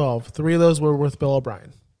top 12. 3 of those were with Bill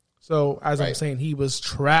O'Brien. So as I'm saying, he was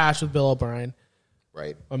trash with Bill O'Brien.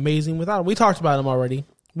 Right. Amazing without him. We talked about him already.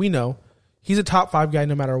 We know he's a top 5 guy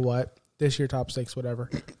no matter what. This year, top 6,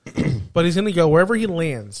 whatever. But he's going to go wherever he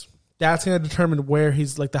lands. That's going to determine where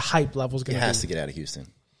he's like the hype level is going to be. He has to get out of Houston.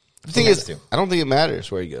 The thing is, I don't think it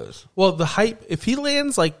matters where he goes. Well, the hype, if he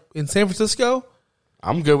lands like in San Francisco,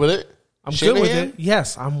 I'm good with it. I'm good with it.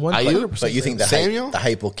 Yes, I'm 100%. But you think the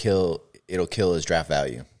hype will kill? It'll kill his draft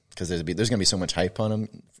value because there's going to be so much hype on him.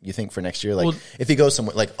 You think for next year, like if he goes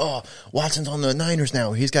somewhere like, oh, Watson's on the Niners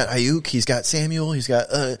now. He's got Ayuk, he's got Samuel, he's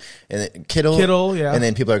got and then Kittle, yeah. And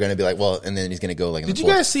then people are going to be like, well, and then he's going to go like. Did you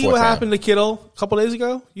guys see what happened to Kittle a couple days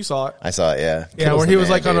ago? You saw it. I saw it. Yeah. Yeah, Kittle's where he was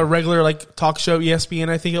like on a regular like talk show, ESPN,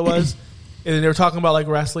 I think it was. And then they were talking about like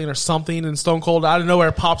wrestling or something, and Stone Cold out of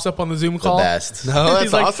nowhere pops up on the Zoom call. The best. No,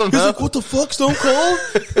 that's awesome. He's like, "What the fuck, Stone Cold?"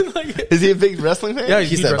 Is he a big wrestling fan? Yeah,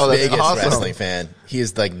 he's the biggest wrestling fan. He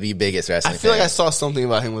is like the biggest wrestling fan. I feel like I saw something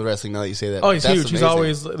about him with wrestling. Now that you say that, oh, he's huge. Amazing. He's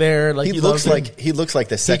always there. Like he looks like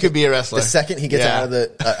the second he could be a wrestler. The second he gets out of the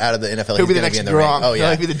NFL, he'll be the next in the ring. Oh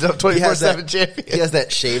yeah, he'll be the 24/7 champion. He has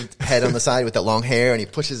that shaved head on the side with that long hair, and he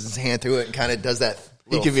pushes his hand through it and kind of does that.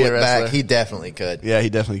 He could be a wrestler. He definitely could. Yeah, he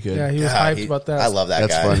definitely could. Yeah, he was hyped about that. I love that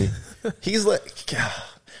guy. That's funny. He's like,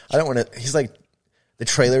 I don't want to. He's like the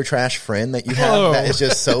trailer trash friend that you have. That is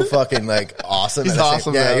just so fucking like awesome. He's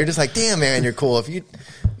awesome. Yeah, you're just like, damn man, you're cool. If you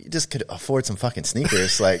just could afford some fucking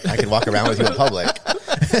sneakers, like I could walk around with you in public.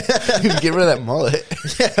 You can get rid of that mullet.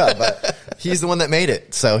 Yeah, but he's the one that made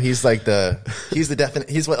it. So he's like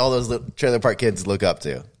he's what all those trailer park kids look up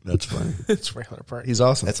to. That's funny. It's trailer park. He's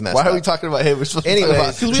awesome. That's messed Why up. are we talking about him? We're supposed to anyway,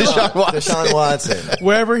 talk about Deshaun Watson.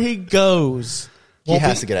 Wherever he goes, he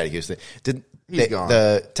has to get out of Houston.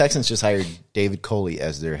 The Texans just hired David Coley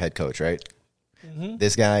as their head coach, right? Mm-hmm.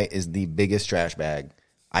 This guy is the biggest trash bag.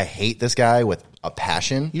 I hate this guy with a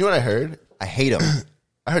passion. You know what I heard? I hate him.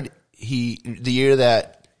 I heard the year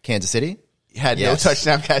that Kansas City had no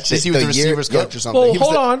touchdown catches. He was the receivers coach or something. Well,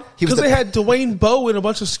 hold on, because they had Dwayne Bowe and a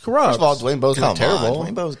bunch of scrubs. First of all, Dwayne Bowe's not terrible.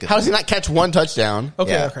 Dwayne Bowe's good. How does he not catch one touchdown?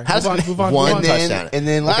 Okay. How does move on. One touchdown. And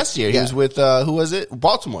then last year he was with who was it?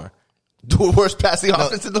 Baltimore. The worst passing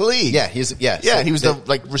offense in the league. Yeah, he was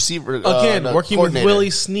the receiver again, working with Willie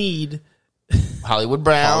Snead, Hollywood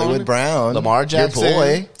Brown, Lamar Jackson. Your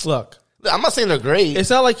boy. Look, I'm not saying they're great. It's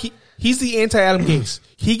not like he's the anti-Adam Gase.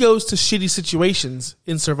 He goes to shitty situations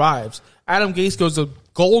and survives. Adam Gase goes to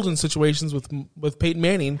golden situations with Peyton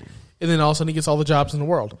Manning, and then all of a sudden he gets all the jobs in the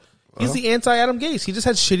world. He's the anti-Adam Gase. He just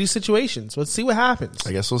had shitty situations. Let's see what happens.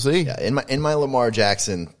 I guess we'll see. Yeah, in my Lamar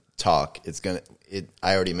Jackson talk,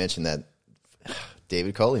 I already mentioned that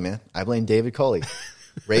David Coley, man. I blame David Coley.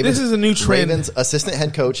 This is a new trend. Ravens assistant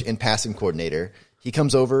head coach and passing coordinator. He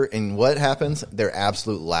comes over, and what happens? They're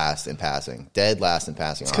absolute last in passing. Dead last in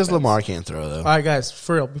passing. It's because Lamar can't throw, though. All right, guys,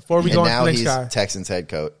 for real, before we go on to the next guy. Texans head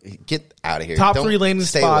coach. Get out of here. Top 3 landing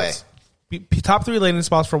spots. Top 3 landing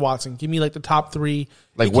spots for Watson. Give me like the top 3.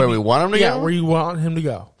 Like where we want him to go? Yeah, where you want him to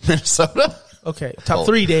go. Minnesota? Okay, top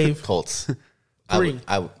 3, Dave. Colts. 3.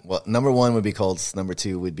 Well, number 1 would be Colts. Number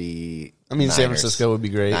 2 would be Niners. San Francisco would be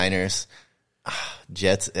great. Niners.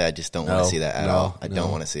 Jets, I just don't want to see that at all. I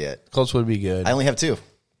don't want to see it. Colts would be good. I only have 2.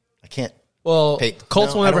 I can't. Well,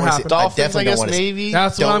 Colts will never happen. Dolphins, I definitely I guess, don't want to maybe.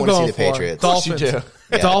 That's what I'm going for. Patriots.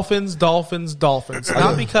 Dolphins. Dolphins.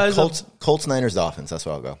 Not because Colts, Niners, Dolphins. That's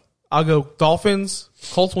where I'll go. I'll go Dolphins.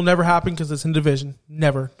 Colts will never happen because it's in division.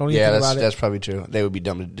 Never. Don't even think about it. That's probably true. They would be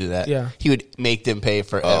dumb to do that. Yeah. He would make them pay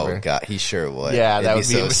forever. Oh, God. He sure would. Yeah, that would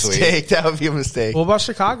be a mistake. That would be a mistake. What about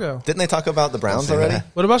Chicago? Didn't they talk about the Browns already?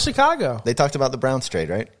 What about Chicago? They talked about the Browns trade,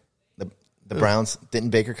 right? The Browns.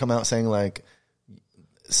 Didn't Baker come out saying like...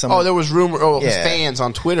 there was rumor. His fans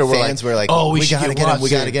on Twitter were like, "Oh, we got to get him. We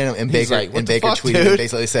got to get him." And Baker tweeted and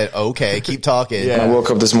basically said, "Okay, keep talking." When I woke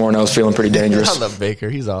up this morning, I was feeling pretty dangerous. I love Baker.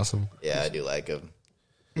 He's awesome. Yeah, I do like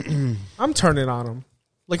him. I'm turning on him.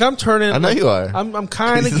 Like I'm turning. I know you are. I'm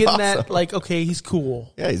kind of getting that. Like, okay, he's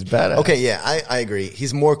cool. Yeah, he's badass. Okay, yeah, I agree.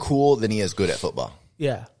 He's more cool than he is good at football.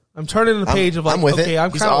 Yeah, I'm turning the page of like, I'm with okay, it.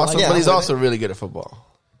 I'm He's kind of awesome, like, but he's also really good at football.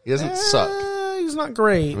 He doesn't suck. He's not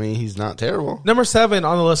great. I mean, he's not terrible. Number 7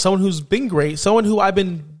 on the list, someone who's been great, someone who I've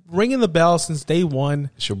been ringing the bell since day one.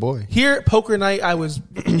 It's your boy. Here at Poker Night, I was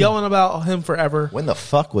yelling about him forever. When the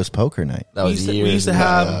fuck was Poker Night? That was we used to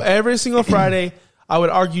have every single Friday. I would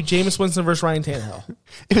argue Jameis Winston versus Ryan Tannehill.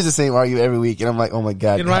 It was the same argument every week, and I'm like, oh my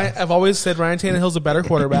god. And I've always said Ryan Tannehill's a better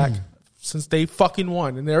quarterback since day fucking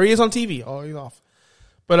one. And there he is on TV. Oh, he's off.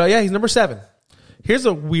 But yeah, he's number 7. Here's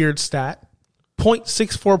a weird stat.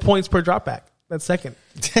 0.64 points per dropback. That's second.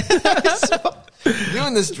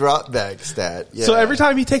 Doing this drop back stat. Yeah. So every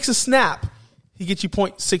time he takes a snap, he gets you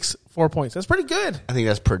 0.64 points. That's pretty good. I think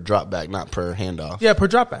that's per drop back, not per handoff. Yeah, per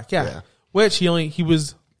dropback. Yeah. Yeah. Which he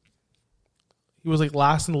was like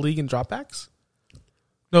last in the league in dropbacks.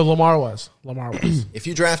 No, Lamar was. If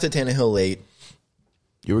you drafted Tannehill late,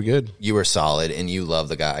 you were good. You were solid, and you love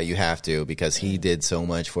the guy. You have to, because he did so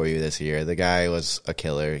much for you this year. The guy was a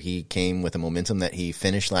killer. He came with a momentum that he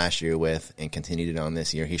finished last year with and continued it on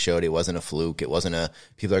this year. He showed it wasn't a fluke. It wasn't a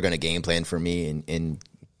people are going to game plan for me and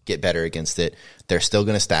get better against it. They're still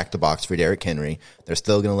going to stack the box for Derrick Henry. They're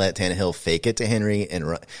still going to let Tannehill fake it to Henry and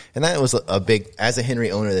run. And that was a big, as a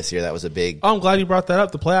Henry owner this year, that was a big. Oh, I'm glad you brought that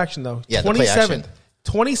up. The play action, though. Yeah, the play action.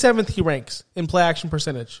 27th he ranks in play action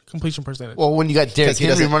percentage, completion percentage. Well, when you got Derrick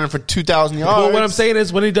Henry running for 2,000 yards. Well, what I'm saying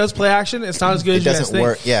is when he does play action, it's not as good as you guys think. It doesn't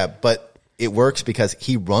work. Yeah, but it works because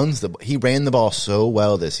he ran the ball so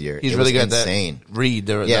well this year. He's really good. Insane.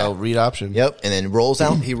 That read option. Yep, and then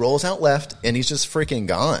he rolls out left, and he's just freaking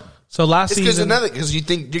gone. So last season, because you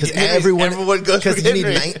think everyone goes for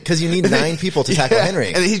Henry. Because you need 9 people to tackle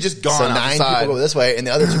Henry, and he's just gone. So 9 people go this way, and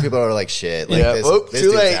the other 2 people are like, shit. Like this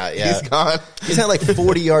too late. Out. Yeah. He's gone. He's had like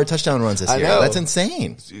 40-yard touchdown runs this year. Know. That's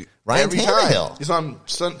insane. Ryan Tannehill. He's on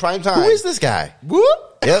prime time. Who is this guy? Whoop.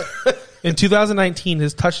 Yep. In 2019,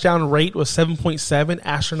 his touchdown rate was 7.7,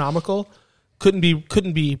 astronomical. Couldn't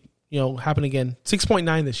be happen again.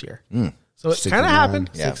 6.9 this year. So it kind of happened.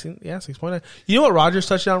 Yeah. 6.9. You know what Rodgers'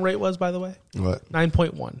 touchdown rate was, by the way? What?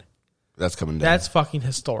 9.1. That's coming down. That's fucking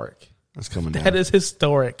historic. That's coming down. That is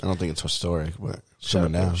historic. I don't think it's historic, but it's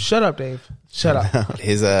coming down. Shut up, Dave. Shut up.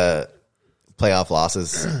 His playoff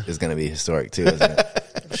losses is going to be historic, too, isn't it?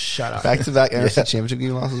 Shut up. Back-to-back NFC Championship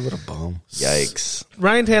game losses. What a bum. Yikes.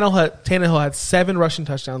 Ryan Tannehill had 7 rushing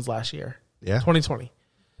touchdowns last year. Yeah. 2020.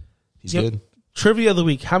 He's good. Trivia of the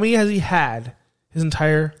week. How many has he had his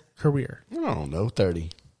entire career? I don't know. 30.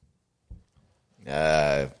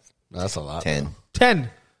 That's a lot. 10. 10.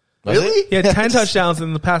 Really? He had 10 touchdowns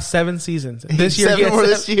in the past 7 seasons. And this year, 7 more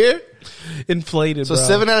this year? Inflated, So bro.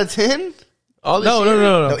 7 out of 10?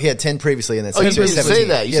 No. He had 10 previously, and then you didn't 17. say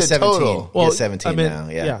that. You said 17. total. He has 17 now.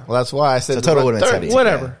 Yeah. Well, that's why I said So total would have been 30. 17.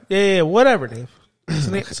 Whatever. Yeah, whatever, Dave.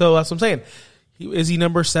 So that's what I'm saying. Is he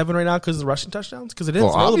number 7 right now because of the rushing touchdowns? Because it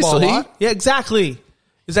didn't throw the ball a obviously. lot. Yeah, exactly.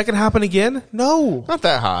 Is that going to happen again? No. Not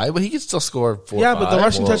that high, but he can still score 4 Yeah, but the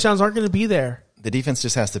rushing touchdowns aren't going to be there. The defense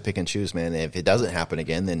just has to pick and choose, man. If it doesn't happen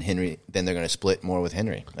again, then they're going to split more with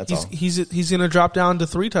Henry. That's all. He's going to drop down to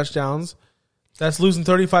 3 touchdowns. That's losing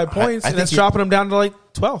 35 points, and that's think dropping him down to like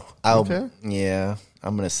 12. Yeah,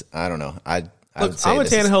 I'm going to. I don't know. I Look, would say I'm a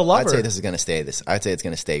Tannehill lover. I'd say this is going to stay. I'd say it's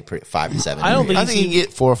going to stay 5 to 7. I don't think I think he can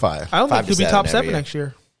get 4 or 5. I don't think 5 to he'll be 7 top every 7 year. next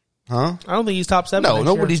year. Huh? I don't think he's top 7. No, next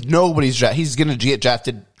year. nobody's drafted. He's going to get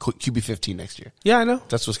drafted QB 15 next year. Yeah, I know.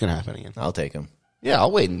 That's what's going to happen again. I'll take him. Yeah,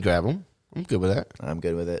 I'll wait and grab him. I'm good with that. I'm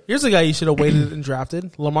good with it. Here's a guy you should have waited and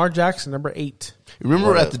drafted. Lamar Jackson, number 8.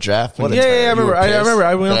 Remember at the draft? Yeah, I remember. I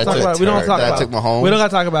remember. We don't have to talk about it. We don't have to talk about it. I took Mahomes. We don't got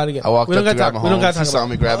to talk about it again. I walked up to grab Mahomes. We don't got to He talk saw about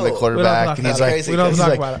me it. grabbing the quarterback, and he's like, we don't have to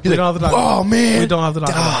talk about it. We don't have to talk about it. "Oh man, we don't have to talk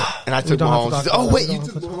about it." And I took Mahomes. He's like, "Oh wait, you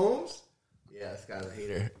took Mahomes?" Yeah, this guy's a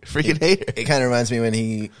hater, freaking hater. It kind of reminds me when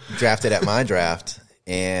he drafted at my draft,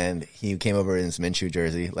 and he came over in his Minshew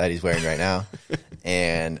jersey that he's wearing right now,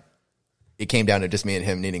 and it came down to just me and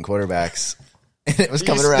him needing quarterbacks. And it was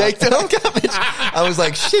coming around. I was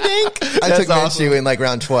like, shit-ink. I took Minshew in like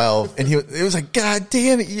round 12. And it was like, God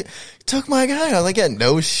damn it. You took my guy. I was like, yeah,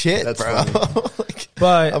 no shit, That's bro. Like,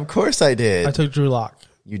 but of course I did. I took Drew Lock.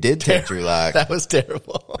 You did take Drew Lock. That was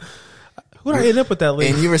terrible. Who did I end up with that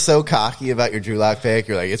league? And you were so cocky about your Drew Lock pick.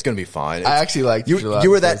 You're like, it's going to be fine. I actually liked you. Drew Lock. You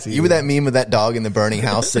were that meme of that dog in the burning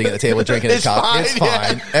house sitting at the table drinking his coffee. It's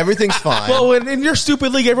fine. Yeah. Everything's fine. Well, when in your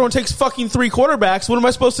stupid league, everyone takes fucking 3 quarterbacks. What am I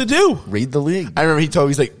supposed to do? Read the league. I remember he told me,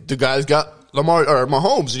 he's like, the guy's got Lamar or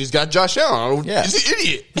Mahomes, and he's got Josh Allen. Yeah. He's an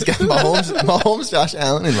idiot. He's got Mahomes, Josh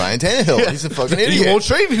Allen, and Ryan Tannehill. Yeah. He's a fucking idiot. He won't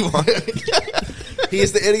trade me one. He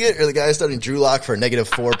is the idiot, or the guy starting Drew Lock for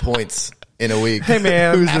 -4 points in a week. Hey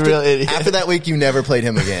man, who's the real idiot? After that week, you never played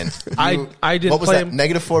him again. I didn't. What was play that? him.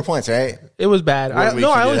 -4 points, right? It was bad. I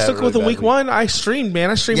only stuck with him week 1. I streamed, man.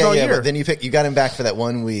 I streamed all year. But then you got him back for that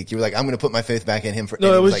 1 week. You were like, I'm going to put my faith back in him for.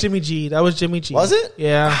 No, it was like, Jimmy G. That was Jimmy G. Was it?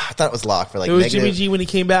 Yeah, I thought it was Lock for like. It was Jimmy G when he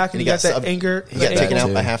came back and he got that anger. He got taken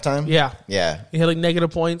out by halftime. Yeah, yeah. He had like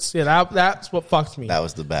negative points. Yeah, that's what fucked me. That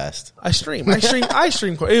was the best. I streamed.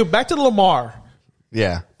 Hey, back to Lamar.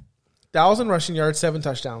 Yeah, 1,000 rushing yards, 7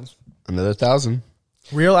 touchdowns. Another 1,000.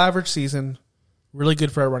 Real average season. Really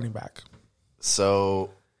good for a running back.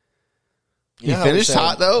 So He finished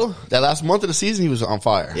hot, though. That last month of the season, he was on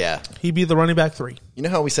fire. Yeah. He'd be the running back 3. You know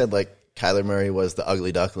how we said, like, Kyler Murray was the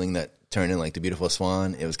ugly duckling that turned in, like, the beautiful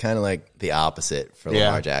swan? It was kind of like the opposite for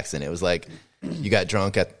Lamar Jackson. It was like you got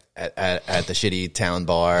drunk at the shitty town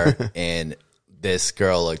bar, and this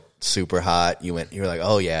girl looked super hot. You were like,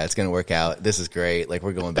 oh, yeah, it's going to work out. This is great. Like,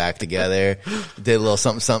 we're going back together. Did a little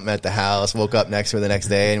something at the house. Woke up next to her the next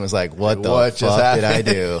day and was like, what the fuck did I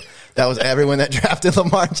do? That was everyone that drafted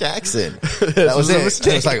Lamar Jackson. That was it.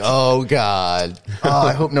 It was like, oh, God. Oh,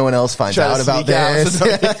 I hope no one else finds out about this.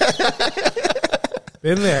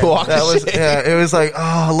 In there. It was like,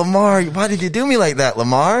 oh, Lamar, why did you do me like that,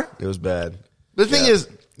 Lamar? It was bad. The thing is,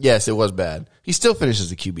 yes, it was bad. He still finishes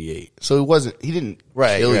the QB8. So he didn't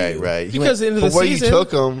kill you. Right. Because into the where season, you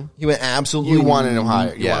took him, he went absolutely. You wanted him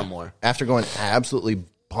higher. You wanted more. After going absolutely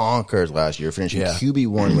bonkers last year, finishing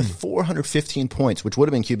QB1 with 415 points, which would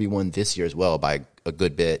have been QB1 this year as well by a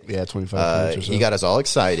good bit. Yeah, 25 points or so. He got us all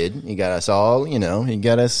excited. He got us all, he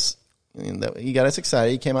got us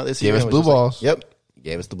excited. He came out this year. Gave us blue balls. Yep. He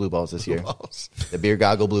gave us the blue balls this year. The beer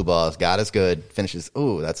goggle blue balls. Got us good. Finishes.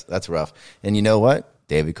 Ooh, that's rough. And you know what?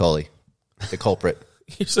 David Culley, the culprit.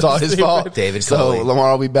 It's all his fault. David Culley. So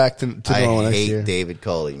Lamar will be back to normal next year. I hate David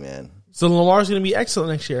Culley, man. So Lamar's going to be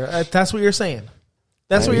excellent next year. That's what you're saying.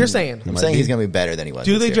 That's what you're saying. I'm saying he's going to be better than he was.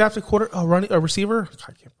 Do they draft a receiver?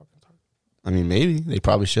 I can't fucking talk. I mean, maybe they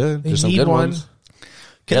probably should. They There's some need good one. ones.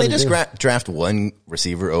 Can they just draft one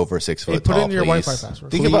receiver over 6 foot put tall? it in your please? Wi-Fi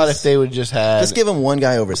password. Think about if they would just have Just give him one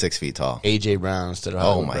guy over 6 feet tall. AJ Brown instead of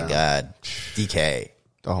Oh my God, DK.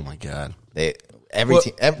 Oh my God.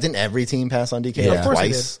 Didn't every team pass on DK? Yeah. Of course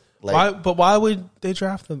Twice. they did. Why would they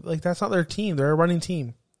draft them? Like, that's not their team. They're a running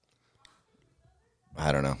team.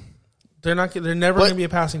 I don't know. They're not. They're never going to be a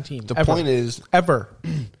passing team. The point is,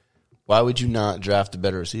 why would you not draft a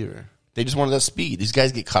better receiver? They just wanted that speed. These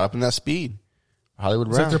guys get caught up in that speed. Hollywood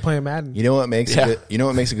It's Brown. like they're playing Madden. You know what makes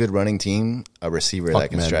a good running team? A receiver that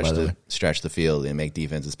can Madden, stretch the field and make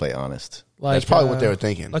defenses play honest. Like, That's probably what they were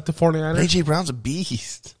thinking. Like the 49ers. AJ Brown's a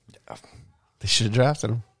beast. They should have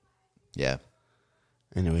drafted him. Yeah.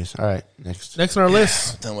 Anyways, all right. Next on our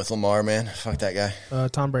list. Done with Lamar, man. Fuck that guy.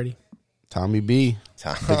 Tom Brady. Tommy B.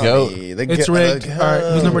 The GOAT. It's rigged. All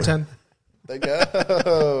right, who's number 10? The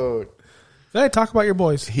GOAT. Hey, talk about your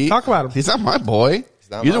boys. Talk about him. He's not my boy.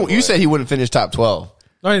 not my boy. You said he wouldn't finish top 12.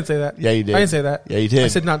 No, I didn't say that. Yeah, you did. I didn't say that. Yeah, you did. I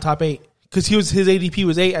said not top 8. Because his ADP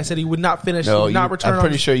was 8. I said he would not finish. No, he would not return. I'm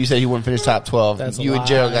pretty sure you said he wouldn't finish top 12. That's a you lie. and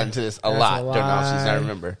Gerald got into this a That's lot a during the offseason, I lie.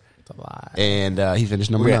 remember. That's a lie. And he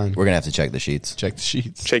finished number 9. We're gonna have to check the sheets. Check the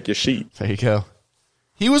sheets. Check your sheet. There you go.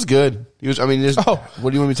 He was good. He was. I mean, what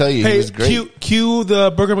do you want me to tell you? Hey, he was great. cue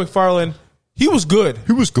the Burger McFarlane. He was good.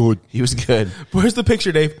 He was good. Where's the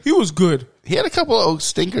picture, Dave? He was good. He had a couple of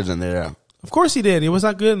stinkers in there. Of course he did. He was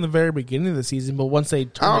not good in the very beginning of the season, but once they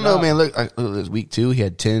turned I don't it know, up, man. Look, it was week 2. He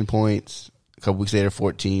had 10 points. A couple weeks later,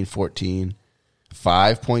 14.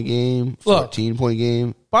 5-point game. 14-point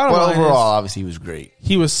game. bottom line overall, is, obviously, he was great.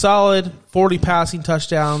 He was solid. 40 passing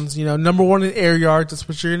touchdowns. You know, number 1 in air yards. That's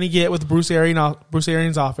what you're going to get with Bruce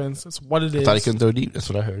Arians' offense. That's what it is. I thought he couldn't throw deep. That's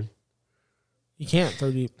what I heard. You can't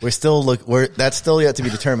throw deep. That's still yet to be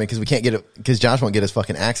determined because we can't get it because Josh won't get us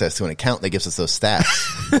fucking access to an account that gives us those stats.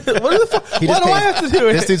 What the fuck? Why do I have to do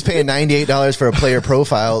it? This dude's paying $98 for a player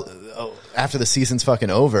profile after the season's fucking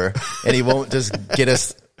over, and he won't just get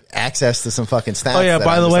us access to some fucking stats. Oh yeah,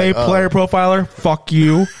 by the way, player profiler, fuck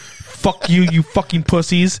you. Fuck you, you fucking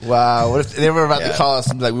pussies. Wow, what if they were about to call us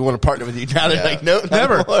and be like, we want to partner with you? Now they're like, no,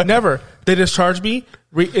 Never. They just charged me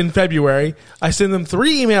in February. I send them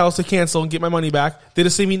 3 emails to cancel and get my money back. They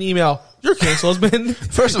just send me an email. Your cancel has been.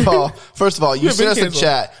 First of all, you sent us in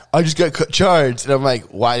chat. I just got charged, and I'm like,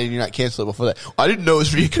 why did you not cancel it before that? I didn't know it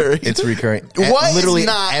was recurring. It's recurring. What? Literally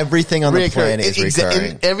It's not everything on the planet is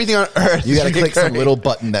recurring. Everything on Earth. You got to is click some recurring. little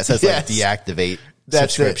button that says like deactivate.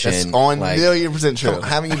 That's subscription. That's on $1,000,000% true.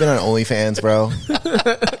 Haven't you been on OnlyFans, bro?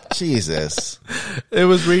 Jesus. It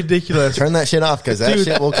was ridiculous. Turn that shit off because that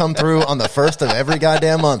shit will come through on the 1st of every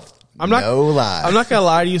goddamn month. No lie. I'm not going to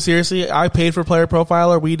lie to you. Seriously, I paid for Player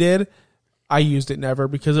Profiler. We did. I used it never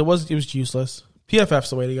because it was useless.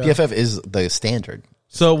 PFF's the way to go. PFF is the standard.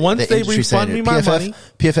 So once they refund me my money.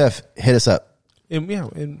 PFF, hit us up. And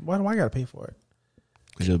why do I got to pay for it?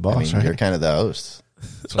 Because you're the boss, right? You're kind of the host.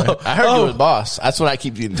 I heard you was boss. That's what I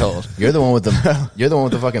keep getting told. You're the one with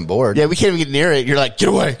the fucking board. Yeah, we can't even get near it. You're like, get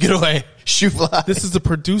away, shoot fly. This is the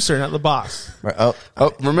producer, not the boss. Right,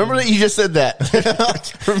 remember that you just said that.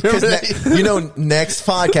 Remember that? Next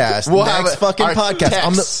podcast, We'll next have fucking our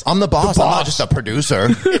podcast. I'm the boss. I'm not just a producer.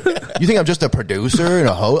 You think I'm just a producer and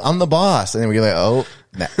a host? I'm the boss. And then we're like,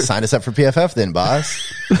 sign us up for PFF then,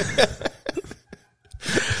 boss.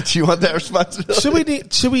 Do you want that responsibility?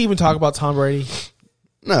 Should we even talk about Tom Brady?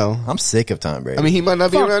 No. I'm sick of Tom Brady. I mean, he might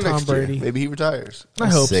not be Fuck around Tom next Brady. year. Maybe he retires. I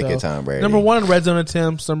hope sick so. of Tom Brady. Number 1 in red zone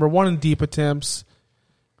attempts. Number 1 in deep attempts.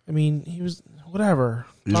 I mean, he was whatever.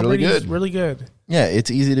 He's Tom really Brady's good. really good. Yeah, it's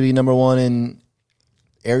easy to be number 1 in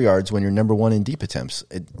air yards when you're number 1 in deep attempts.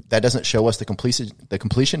 That doesn't show us the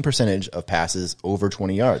completion percentage of passes over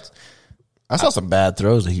 20 yards. I saw some bad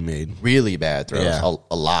throws that he made. Really bad throws. Yeah.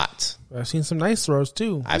 A lot. I've seen some nice throws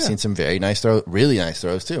too. I've seen some very nice throws, really nice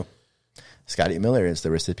throws too. Scotty Miller is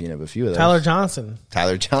the recipient of a few of those. Tyler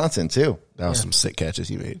Johnson too. That was some sick catches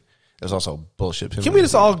he made. That was also bullshit. Can we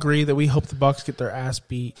just all agree that we hope the Bucs get their ass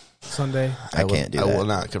beat Sunday? I can't do that. I will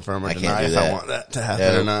not confirm or I can't deny do if that. I want that to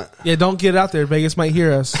happen or not. Yeah, don't get out there. Vegas might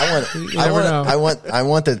hear us. I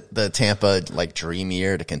want the Tampa dream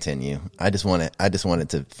year to continue. I just want it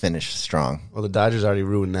to finish strong. Well, the Dodgers already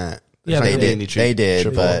ruined that. Yeah, they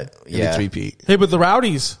did, but yeah. Three-peat. But the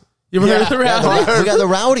Rowdies. You ever heard of the Rowdies? We got the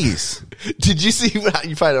Rowdies. Did you see? You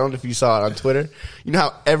probably don't know if you saw it on Twitter. You know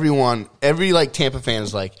how every Tampa fan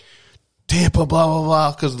is like, Tampa, blah blah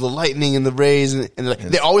blah, because of the Lightning and the Rays, and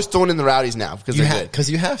they're always throwing in the Rowdies now because they're good. Because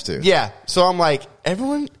you have to. Yeah. So I'm like,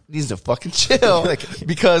 everyone needs to fucking chill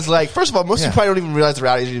because, first of all, most people probably don't even realize the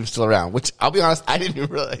Rowdies are even still around. Which I'll be honest, I didn't even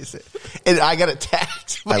realize it, and I got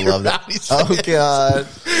attacked. I love that. Oh god!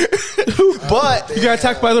 But you got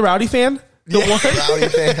attacked by the Rowdy fan. Rowdy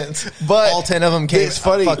fans, but all 10 of them came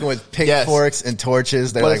fucking with pitchforks and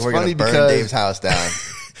torches. They're like, we're going to burn Dave's house down.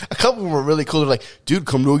 A couple of them were really cool. They're like, dude,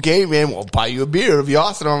 come to a game, man. We'll buy you a beer. It'll be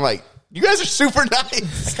awesome. I'm like, you guys are super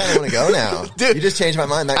nice. I kind of want to go now. Dude, you just changed my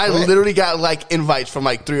mind. I literally got invites from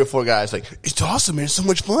 3 or 4 guys. Like, it's awesome, man. It's so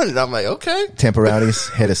much fun. And I'm like, okay. Tampa Rowdies,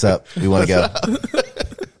 hit us up. We want to go.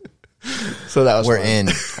 So that was We're fun. in.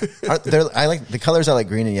 I like the colors. I like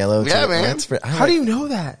green and yellow. Yeah, man. How do you know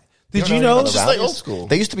that? Did you know? It's just like old school.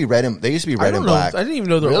 They used to be red and black. I didn't even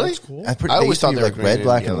know they were old school. I always thought they were red,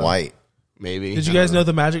 black, and white. Maybe. Did you guys know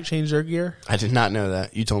the Magic changed their gear? I did not know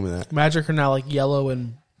that. You told me that. Magic are now yellow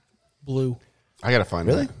and blue. I gotta find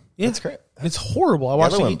Really? that. Yeah, That's great. It's horrible. I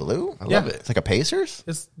watched Yellow it. and blue. I love it. It's like a Pacers.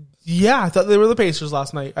 I thought they were the Pacers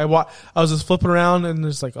last night. I was just flipping around and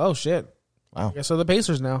it's like, oh shit. Wow. I guess they're the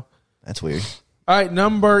Pacers now. That's weird. All right,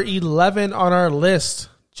 number 11 on our list,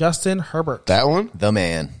 Justin Herbert. That one? The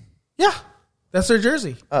man. Yeah. That's their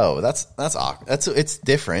jersey. Oh, that's awkward. It's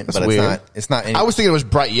different, That's but weird. it's not. I was thinking it was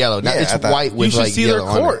bright yellow. Now it's white with you should see their yellow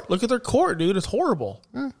on court. it. Look at their court, dude. It's horrible.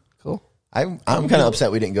 Cool. I'm kind of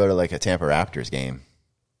upset we didn't go to a Tampa Raptors game.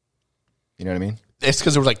 You know what I mean? It's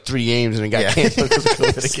because there was 3 games and it got canceled because of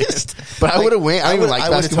COVID again. But I would have went. I don't even like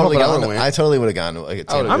basketball, totally but I would have went. I totally would have gone to a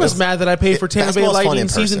Tampa. I'm just mad that I paid for Tampa Bay basketball's fun Lightning in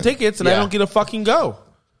season person. tickets and I don't get to fucking go.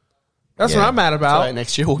 That's what I'm mad about. All right,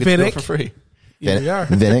 next year we'll get to go for free. Yeah, we are.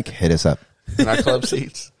 Vinnick, hit us up. In our club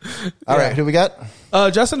seats. All right, who we got?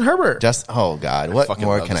 Justin Herbert. Oh God, what fucking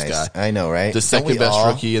more love can this I? guy. I know, right? The second best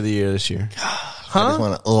rookie of the year this year. I just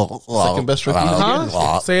wanna, Second best rookie of the year this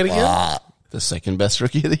year. Say it again. The second best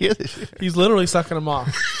rookie of the year this year. He's literally sucking them off.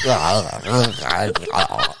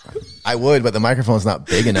 I would, but the microphone's not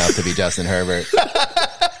big enough to be Justin Herbert.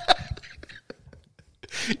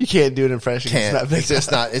 You can't do an impression. Can't. It's not big. It's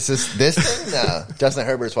just not. It's just this thing. No, Justin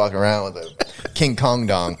Herbert's walking around with a King Kong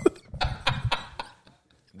dong.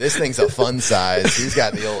 This thing's a fun size. He's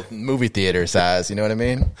got the old movie theater size. You know what I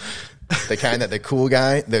mean? The kind that the cool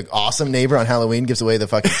guy, the awesome neighbor on Halloween gives away the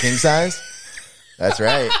fucking king size. That's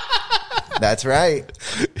right. That's right.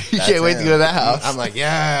 You can't wait to go to that house. I'm like,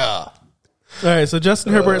 yeah. All right, so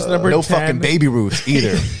Justin Herbert's number 10. No fucking Baby Ruth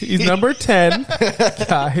either. He's number 10,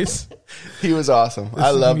 guys. He was awesome. This I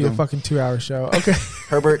is love gonna be him. a fucking 2-hour show. Okay.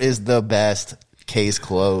 Herbert is the best. Case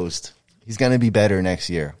closed. He's going to be better next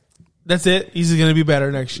year. That's it. He's going to be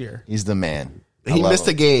better next year. He's the man. He missed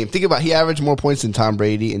a game. Think about it. He averaged more points than Tom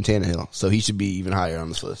Brady and Tannehill, so he should be even higher on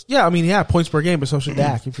this list. Yeah, I mean, points per game, but so should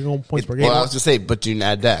Dak. If you're going points per game. Well, I was going to say, but you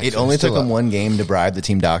add Dak. It so only it's still took him up. one game to bribe the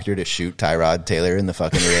team doctor to shoot Tyrod Taylor in the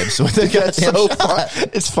fucking ribs. With the That's goddamn so shot. fun.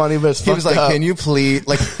 It's funny, but it's He was like, fucked up. "Can you please?"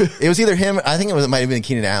 Like, it was either him. I think it might have been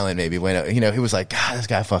Keenan Allen. Maybe when he was like, "God, this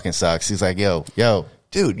guy fucking sucks." He's like, "Yo,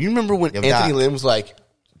 Dude, you remember when Yo, Anthony Doc. Lynn was like,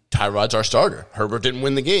 Tyrod's our starter. Herbert didn't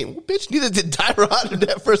win the game. Well, bitch, neither did Tyrod in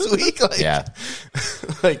that first week. Like, Yeah.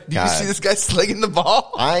 Like, do you see this guy slinging the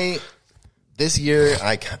ball? This year,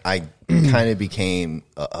 I kind of became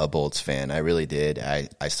a Bolts fan. I really did.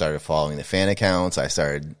 I started following the fan accounts.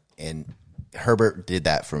 And Herbert did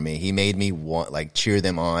that for me. He made me cheer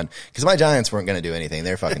them on because my Giants weren't going to do anything.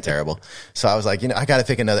 They're fucking terrible. So I was like, I got to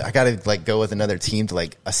pick another. I got to go with another team to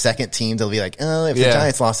a second team to be like, oh, if the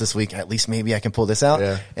Giants lost this week, at least maybe I can pull this out.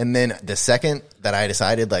 Yeah. And then the second that I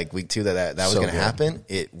decided week 2 that was going to happen,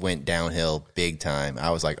 it went downhill big time.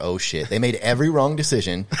 I was like, oh shit, they made every wrong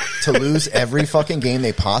decision to lose every fucking game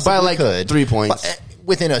they possibly could. 3 points.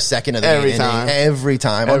 Within a second of the inning, every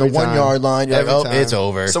time on the 1 yard line, you're like, oh, it's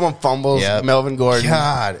over. Someone fumbles. Yep. Melvin Gordon.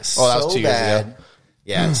 God, that was 2 years ago.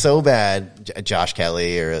 Yeah, so bad. Josh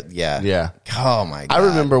Kelly yeah. Oh my God. I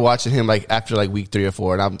remember watching him after week 3 or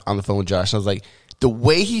 4, and I'm on the phone with Josh. And I was like, the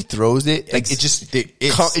way he throws it,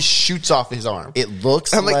 it shoots off his arm. It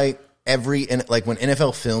looks like when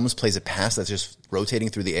NFL Films plays a pass that's just rotating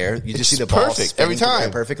through the air. You just see the ball perfect every time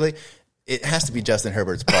perfectly. It has to be Justin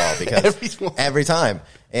Herbert's ball because every time.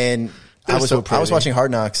 And I was watching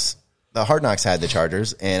Hard Knocks. The Hard Knocks had the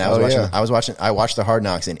Chargers, and I watched the Hard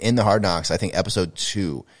Knocks, and in the Hard Knocks, I think episode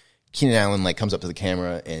 2, Keenan Allen comes up to the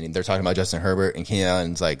camera and they're talking about Justin Herbert, and Keenan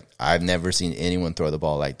Allen's like, I've never seen anyone throw the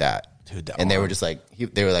ball like that. Dude, and they were just they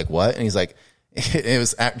were like, what? And he's like, it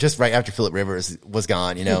was just right after Phillip Rivers was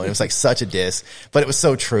gone, and it was such a diss, but it was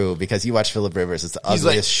so true because you watch Phillip Rivers, it's the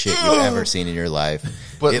ugliest shit you've ever seen in your life.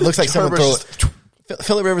 But it looks like Phillip Rivers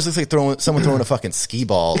looks like someone throwing a fucking skee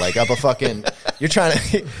ball up a fucking. You're trying to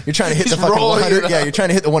hit the fucking 100. Yeah, you're trying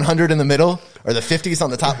to hit the 100 in the middle or the 50s on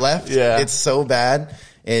the top left. Yeah, it's so bad.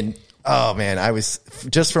 And oh man, I was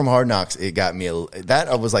just from Hard Knocks. It got me.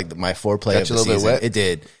 That was my foreplay of the season. It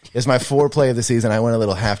did. It's my foreplay of the season. I went a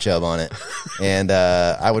little half chub on it, and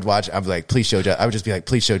I would watch. I was like, please show. I would just be like,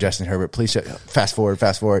 please show Justin Herbert. Please show. Fast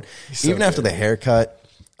forward. Even after the haircut.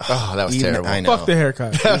 Oh, that was terrible. I know. Fuck the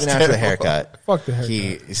haircut. Even after the haircut. Fuck the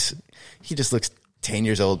haircut. He just looks 10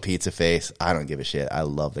 years old, pizza face. I don't give a shit. I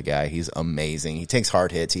love the guy. He's amazing. He takes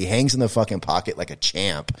hard hits. He hangs in the fucking pocket like a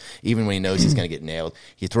champ, even when he knows he's going to get nailed.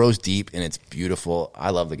 He throws deep, and it's beautiful. I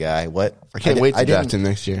love the guy. I can't wait to draft him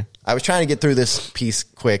next year. I was trying to get through this piece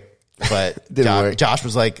quick, but Josh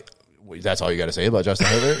was like, that's all you got to say about Justin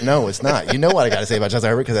Herbert? No, it's not. You know what I got to say about Justin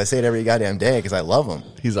Herbert because I say it every goddamn day because I love him.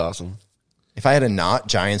 He's awesome. If I had a not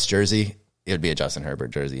Giants jersey, it would be a Justin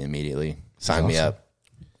Herbert jersey immediately. Sign me up.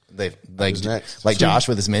 Josh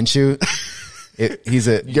with his Minshew.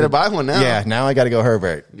 You gotta buy one now. Yeah, now I gotta go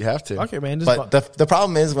Herbert. You have to. Okay, man. But the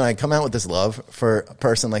problem is when I come out with this love for a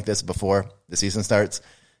person like this before the season starts,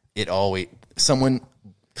 someone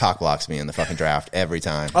cock blocks me in the fucking draft every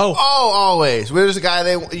time. Oh, always. Where's the guy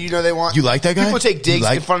they want? You like that guy? People take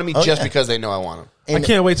digs in front of me just because they know I want him. I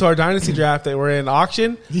can't wait till our dynasty draft that we're in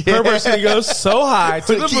auction. Yeah. Herbert's going to go so high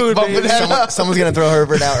to the moon, baby. Someone's going to throw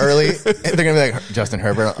Herbert out early. They're going to be like, Justin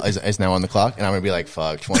Herbert is now on the clock. And I'm going to be like,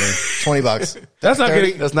 fuck, $20 bucks. That's not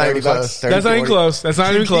 30, good. That's not even close. 30, that's not even close. That's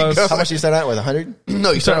not even close. How much do you start out with? 100?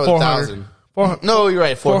 No, you start out with 1,000. No, you're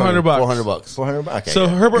right. 400 bucks. 400 bucks. 400 bucks. Okay, so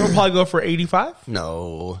Herbert will probably go for 85?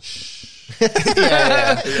 No.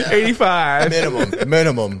 Yeah. 85.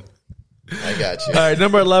 Minimum. I got you. All right,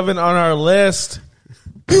 number 11 on our list.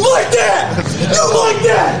 You like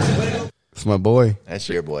that? That's my boy. That's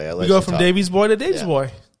your boy. I you go from Davies boy to Dave's boy.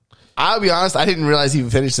 I'll be honest, I didn't realize he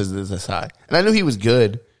even finished this high. And I knew he was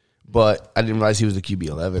good, but I didn't realize he was a QB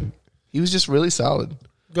 11. He was just really solid.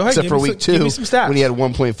 Go ahead. Except for week 2 when he had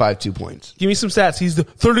 1.52 points. Give me some stats. He's the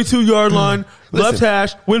 32-yard line, left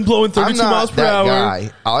hash, wind blowing 32 miles per hour. Guy.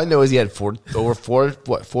 All I know is he had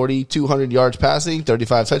 4,200 yards passing,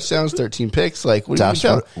 35 touchdowns, 13 picks. What are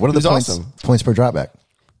the points per dropback?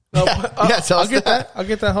 I'll get that.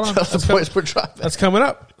 Hold on. The points per dropback. That's coming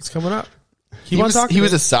up. He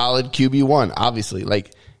was a solid QB1, obviously.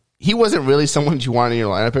 He wasn't really someone you wanted in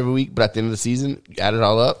your lineup every week, but at the end of the season, you add it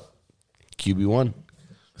all up, QB1.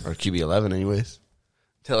 Or QB11 anyways.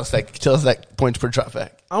 Tell us that points per dropback.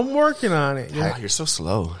 I'm working on it. You're so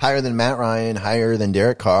slow. Higher than Matt Ryan, higher than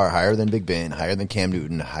Derek Carr, higher than Big Ben, higher than Cam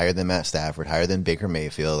Newton, higher than Matt Stafford, higher than Baker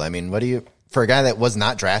Mayfield. I mean, for a guy that was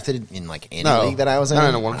not drafted in any league that I was in,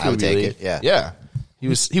 I would take it. Yeah. He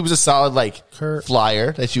was a solid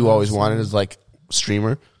flyer that you always wanted as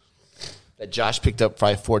streamer. That Josh picked up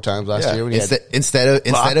probably 4 times last year. When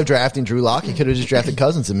instead of drafting Drew Lock, he could have just drafted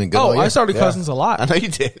Cousins and been good. I started Cousins a lot. I know you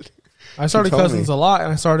did. I started Cousins a lot,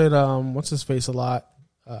 and I started what's his face a lot.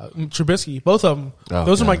 Trubisky, both of them.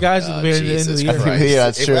 Those are my guys at the very end of the year. Yeah,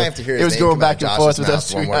 that's true. It was going back and forth with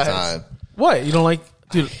us one more time. What? You don't like?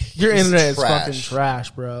 Dude, your internet is trash. fucking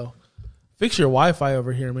trash, bro. Fix your Wi-Fi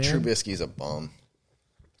over here, man. Trubisky's a bum.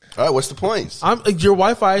 All right, what's the points? Your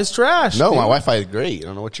Wi-Fi is trash. No, dude. my Wi-Fi is great. I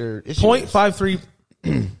don't know what your issue is.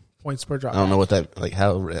 0.53 points per drop. I don't know what that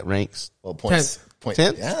how it ranks. Well, points.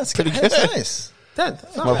 Tenth? Yeah, that's Pretty good. good. Nice. 10th.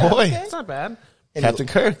 It's not My bad. boy. It's not bad. Captain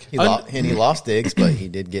Kirk, He lost Diggs, but he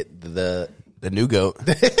did get the new goat.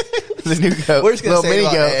 The new goat. We're just gonna Little say mini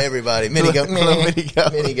about goat. everybody. Mini goat. Little mini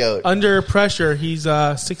goat. Mini goat. Under pressure, he's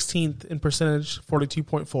 16th in percentage,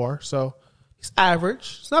 42.4. So he's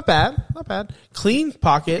average. It's not bad. Not bad. Clean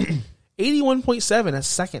pocket, 81.7 as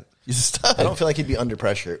second. He's a stud. I don't feel like he'd be under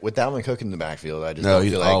pressure with Dalvin Cook in the backfield. I just No, don't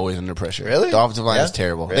he's feel like always under pressure. Really? The offensive line Yeah? is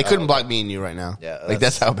terrible. Really? They couldn't block me and you right now. Yeah, like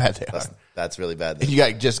that's how bad they are. That's really bad. And you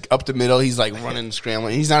got just up the middle. He's like running,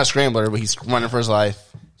 scrambling. He's not a scrambler, but he's running for his life.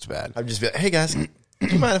 It's bad. I'd just be like, hey guys, do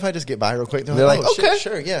you mind if I just get by real quick? They're like, "Oh, okay,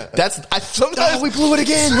 sure, yeah. Sometimes we blew it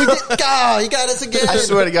again. We did. God, you got us again. I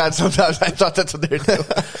swear to God, sometimes I thought that's what they're doing.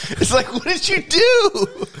 It's like, what did you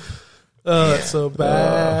do? It's so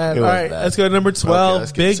bad. it All was right, bad. let's go to number 12.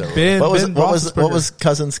 let's get Big this over Ben. What was Ben what Roethlisberger. was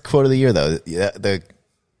Cousins' quote of the year though? Yeah, the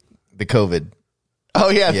COVID. Oh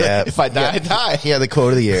yeah, Yeah. if I die, I die. Yeah, the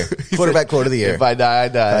quote of the year. Quarterback quote of the year. If I die, I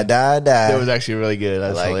die. If I die, I die. That was actually really good.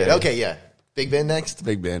 That's I like it. hilarious. Okay, yeah. Big Ben next.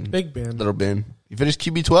 Big Ben. Big Ben. Little Ben. You finished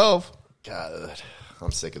QB 12. God,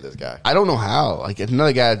 I'm sick of this guy. I don't know how. Like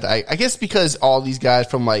another guy. I guess because all these guys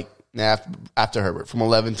from like after Herbert, from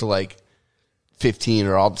 11 to like 15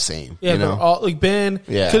 are all the same. Yeah, you know? they're all, like Ben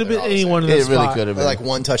Yeah, could have been they're all the anyone in it this really spot. could have been. Like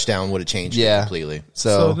one touchdown would have changed it completely.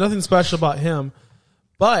 So nothing special about him.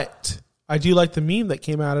 But I do like the meme that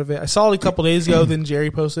came out of it. I saw it a couple days ago, then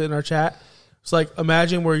Jerry posted it in our chat. It's like,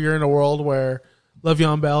 imagine where you're in a world where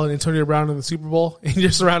Le'Veon Bell and Antonio Brown in the Super Bowl, and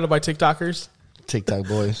you're surrounded by TikTokers. TikTok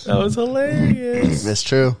boys. That was hilarious. It's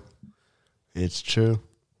true. It's true.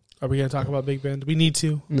 Are we going to talk about Big Ben? Do we need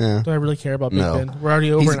to? No. Do I really care about Big No. Ben? We're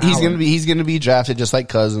already over an He's hour. he's gonna be drafted just like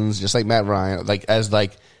Cousins, just like Matt Ryan, like as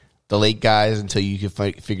like the late guys until you can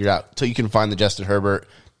figure out until you can find the Justin Herbert,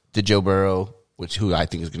 the Joe Burrow, who I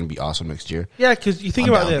think is going to be awesome next year. Yeah, because you think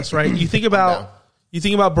I'm about down. this, right? You think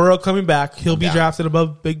about Burrow coming back. He'll be down. drafted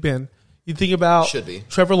above Big Ben. You think about Should be.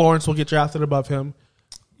 Trevor Lawrence will get drafted above him.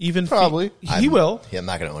 Even Probably. he will. Yeah, I'm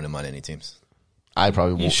not going to own him on any teams. I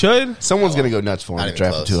probably You won't. should. Someone's going to go nuts for him Not and even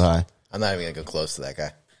draft him close. too high. I'm not even going to go close to that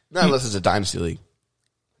guy. Not unless it's a dynasty league.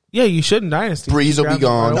 Yeah, you should in Dynasty. Breeze will be Draft him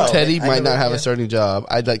gone. right away. Teddy I might know, not have yeah. a starting job.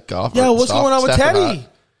 I'd like golf. Yeah, what's going on with Teddy?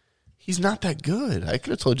 He's not that good. I could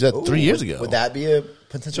have told you that 3 years ago. Would that be a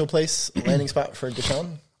potential place landing spot for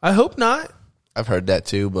Deshaun? I hope not. I've heard that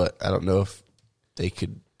too, but I don't know if they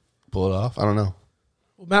could pull it off. I don't know.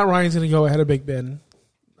 Well, Matt Ryan's going to go ahead of Big Ben.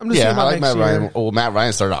 I'm just Yeah, saying I about like next Matt year. Ryan. Well, Matt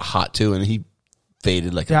Ryan started out hot too, and he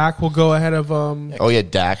faded like Dak will go ahead of Oh yeah,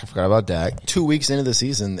 Dak. I forgot about Dak. 2 weeks into the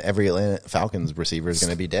season, every Atlanta Falcons receiver is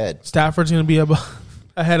going to be dead. Stafford's going to be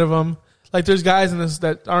ahead of him. Like, there's guys in this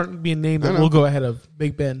that aren't being named that will go ahead of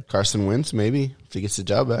Big Ben Carson Wentz, maybe if he gets the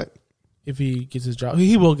job back. if he gets his job.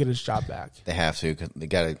 He will get his job back. They have to. 'Cause they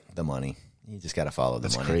got the money. You just got to follow the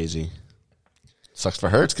That's money. crazy. Sucks for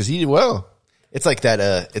Hurts because he did well. It's like that.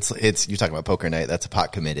 It's you're talking about poker night. That's a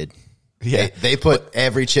pot committed. Yeah. They put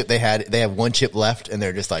every chip they had. They have one chip left, and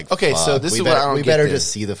they're just like, Okay, so fuck, this we is better, what I don't we get better then.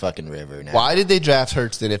 just see the fucking river now. Why did they draft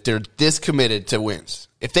Hurts then if they're this committed to Wentz?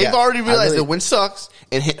 If they've Yeah, already I realized really- that Wentz sucks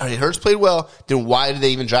and Hurts played well, then why did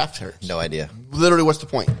they even draft Hurts? No idea. Literally, what's the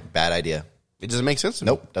point? Bad idea. It doesn't make sense to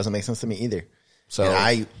me. Nope, doesn't make sense to me either. So-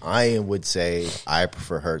 and I would say I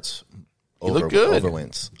prefer Hurts over looked good.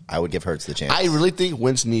 Wentz. I would give Hurts the chance. I really think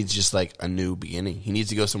Wentz needs just like a new beginning. He needs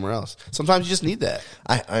to go somewhere else. Sometimes you just need that.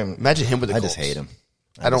 Imagine him with the I Colts. just hate him.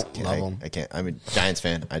 I don't just can't- love him. I can't. I'm a Giants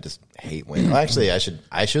fan. I just hate Wentz. Well, actually, I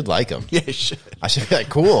should like him. Yeah, you should. I should be like,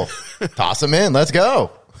 cool. Toss him in. Let's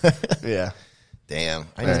go. Yeah. Damn.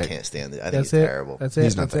 I All just right. can't stand it. I think That's he's it. terrible. That's it.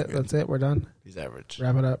 He's not That's that it. good. That's it. We're done. He's average.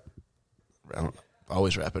 Wrap it up. I don't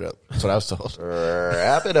always wrap it up. That's what I was told.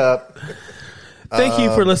 Wrap it up. Thank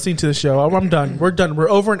you for listening to the show. I'm done. We're done. We're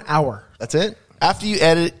over an hour. That's it. After you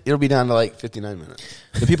edit, it'll be down to like 59 minutes.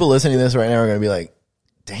 The people listening to this right now are going to be like,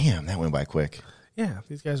 damn, that went by quick. Yeah,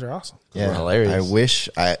 these guys are awesome. Yeah. We're hilarious. I wish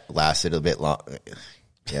I lasted a bit long.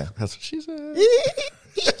 Yeah. That's what she said.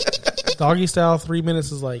 Doggy style, 3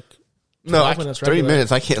 minutes is like No, 12 minutes 3 regular.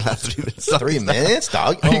 minutes. I can't last 3 minutes. 3 minutes,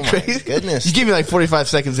 dog? Are Oh, you my crazy? goodness. You give me like 45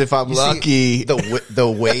 seconds if I'm You see lucky. the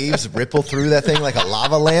waves ripple through that thing like a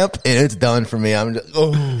lava lamp, and it's done for me. I'm just,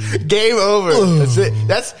 Game over. That's it.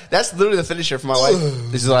 That's literally the finisher for my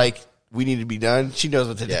wife. It's like, we need to be done. She knows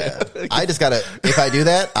what to yeah. do. I just gotta, if I do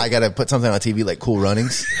that, I gotta put something on TV like Cool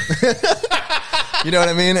Runnings. You know what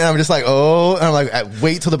I mean? And I'm just like, oh, and I'm like,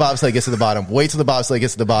 wait till the bobsleigh gets to the bottom. Wait till the bobsleigh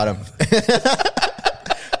gets to the bottom.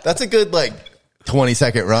 That's a good, like,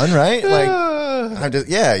 20-second run, right? Like, I'm just,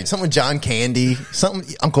 something with John Candy,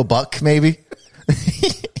 something, Uncle Buck, maybe.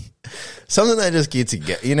 Something that just gets you,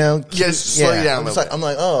 Just slow you down a little bit. I'm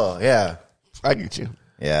like, oh, yeah. I get you.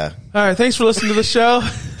 Yeah. All right. Thanks for listening to the show.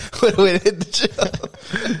 Way to hit the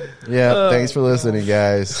show. Yeah. Thanks for listening,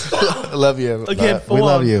 guys. I love you. Again, we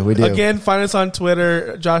love you. We do. Again, find us on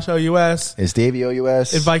Twitter, Josh OUS. It's Davey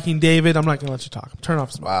OUS. And Viking David. I'm not going to let you talk. Turn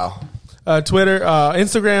off his mic. Wow. Twitter,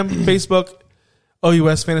 Instagram, Facebook,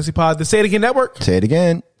 OUS Fantasy Pod. The Say It Again Network. Say it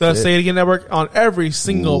again. The Say It Again Network on every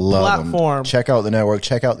single platform. Check out the network.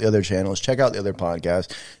 Check out the other channels. Check out the other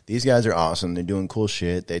podcasts. These guys are awesome. They're doing cool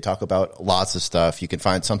shit. They talk about lots of stuff. You can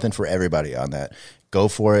find something for everybody on that. Go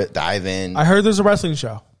for it. Dive in. I heard there's a wrestling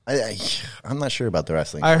show. I'm not sure about the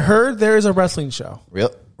wrestling I show. heard there is a wrestling show.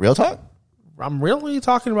 Real talk? I'm really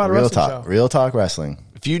talking about a Real wrestling talk. show. Real talk wrestling.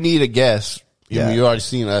 If you need a guest, you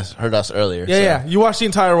already heard us earlier. Yeah. You watched the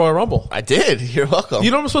entire Royal Rumble. I did. You're welcome. You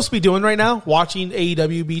know what I'm supposed to be doing right now? Watching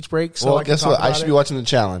AEW Beach Break. So well, guess what? I should be watching the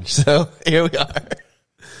challenge. So here we are.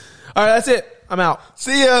 All right, that's it. I'm out.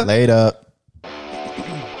 See ya. Later.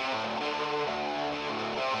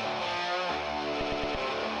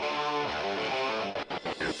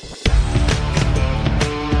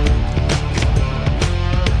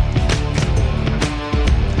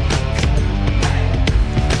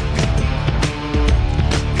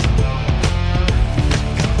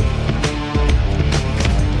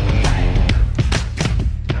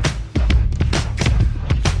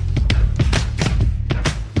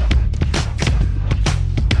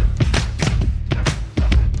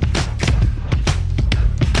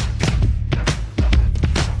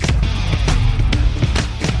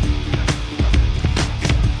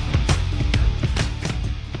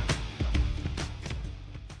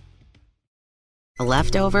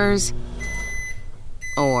 Leftovers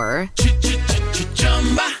or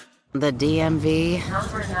the DMV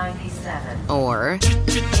number 97 or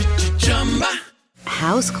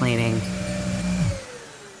house cleaning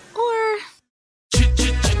or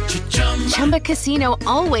Chumba Casino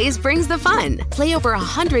always brings the fun. Play over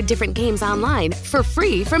 100 different games online for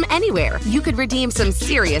free from anywhere. You could redeem some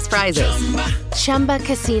serious prizes.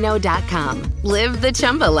 ChumbaCasino.com. Live the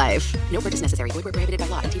Chumba life. No purchase necessary. Void where prohibited by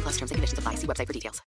law. 18+ terms and conditions apply. See website for details.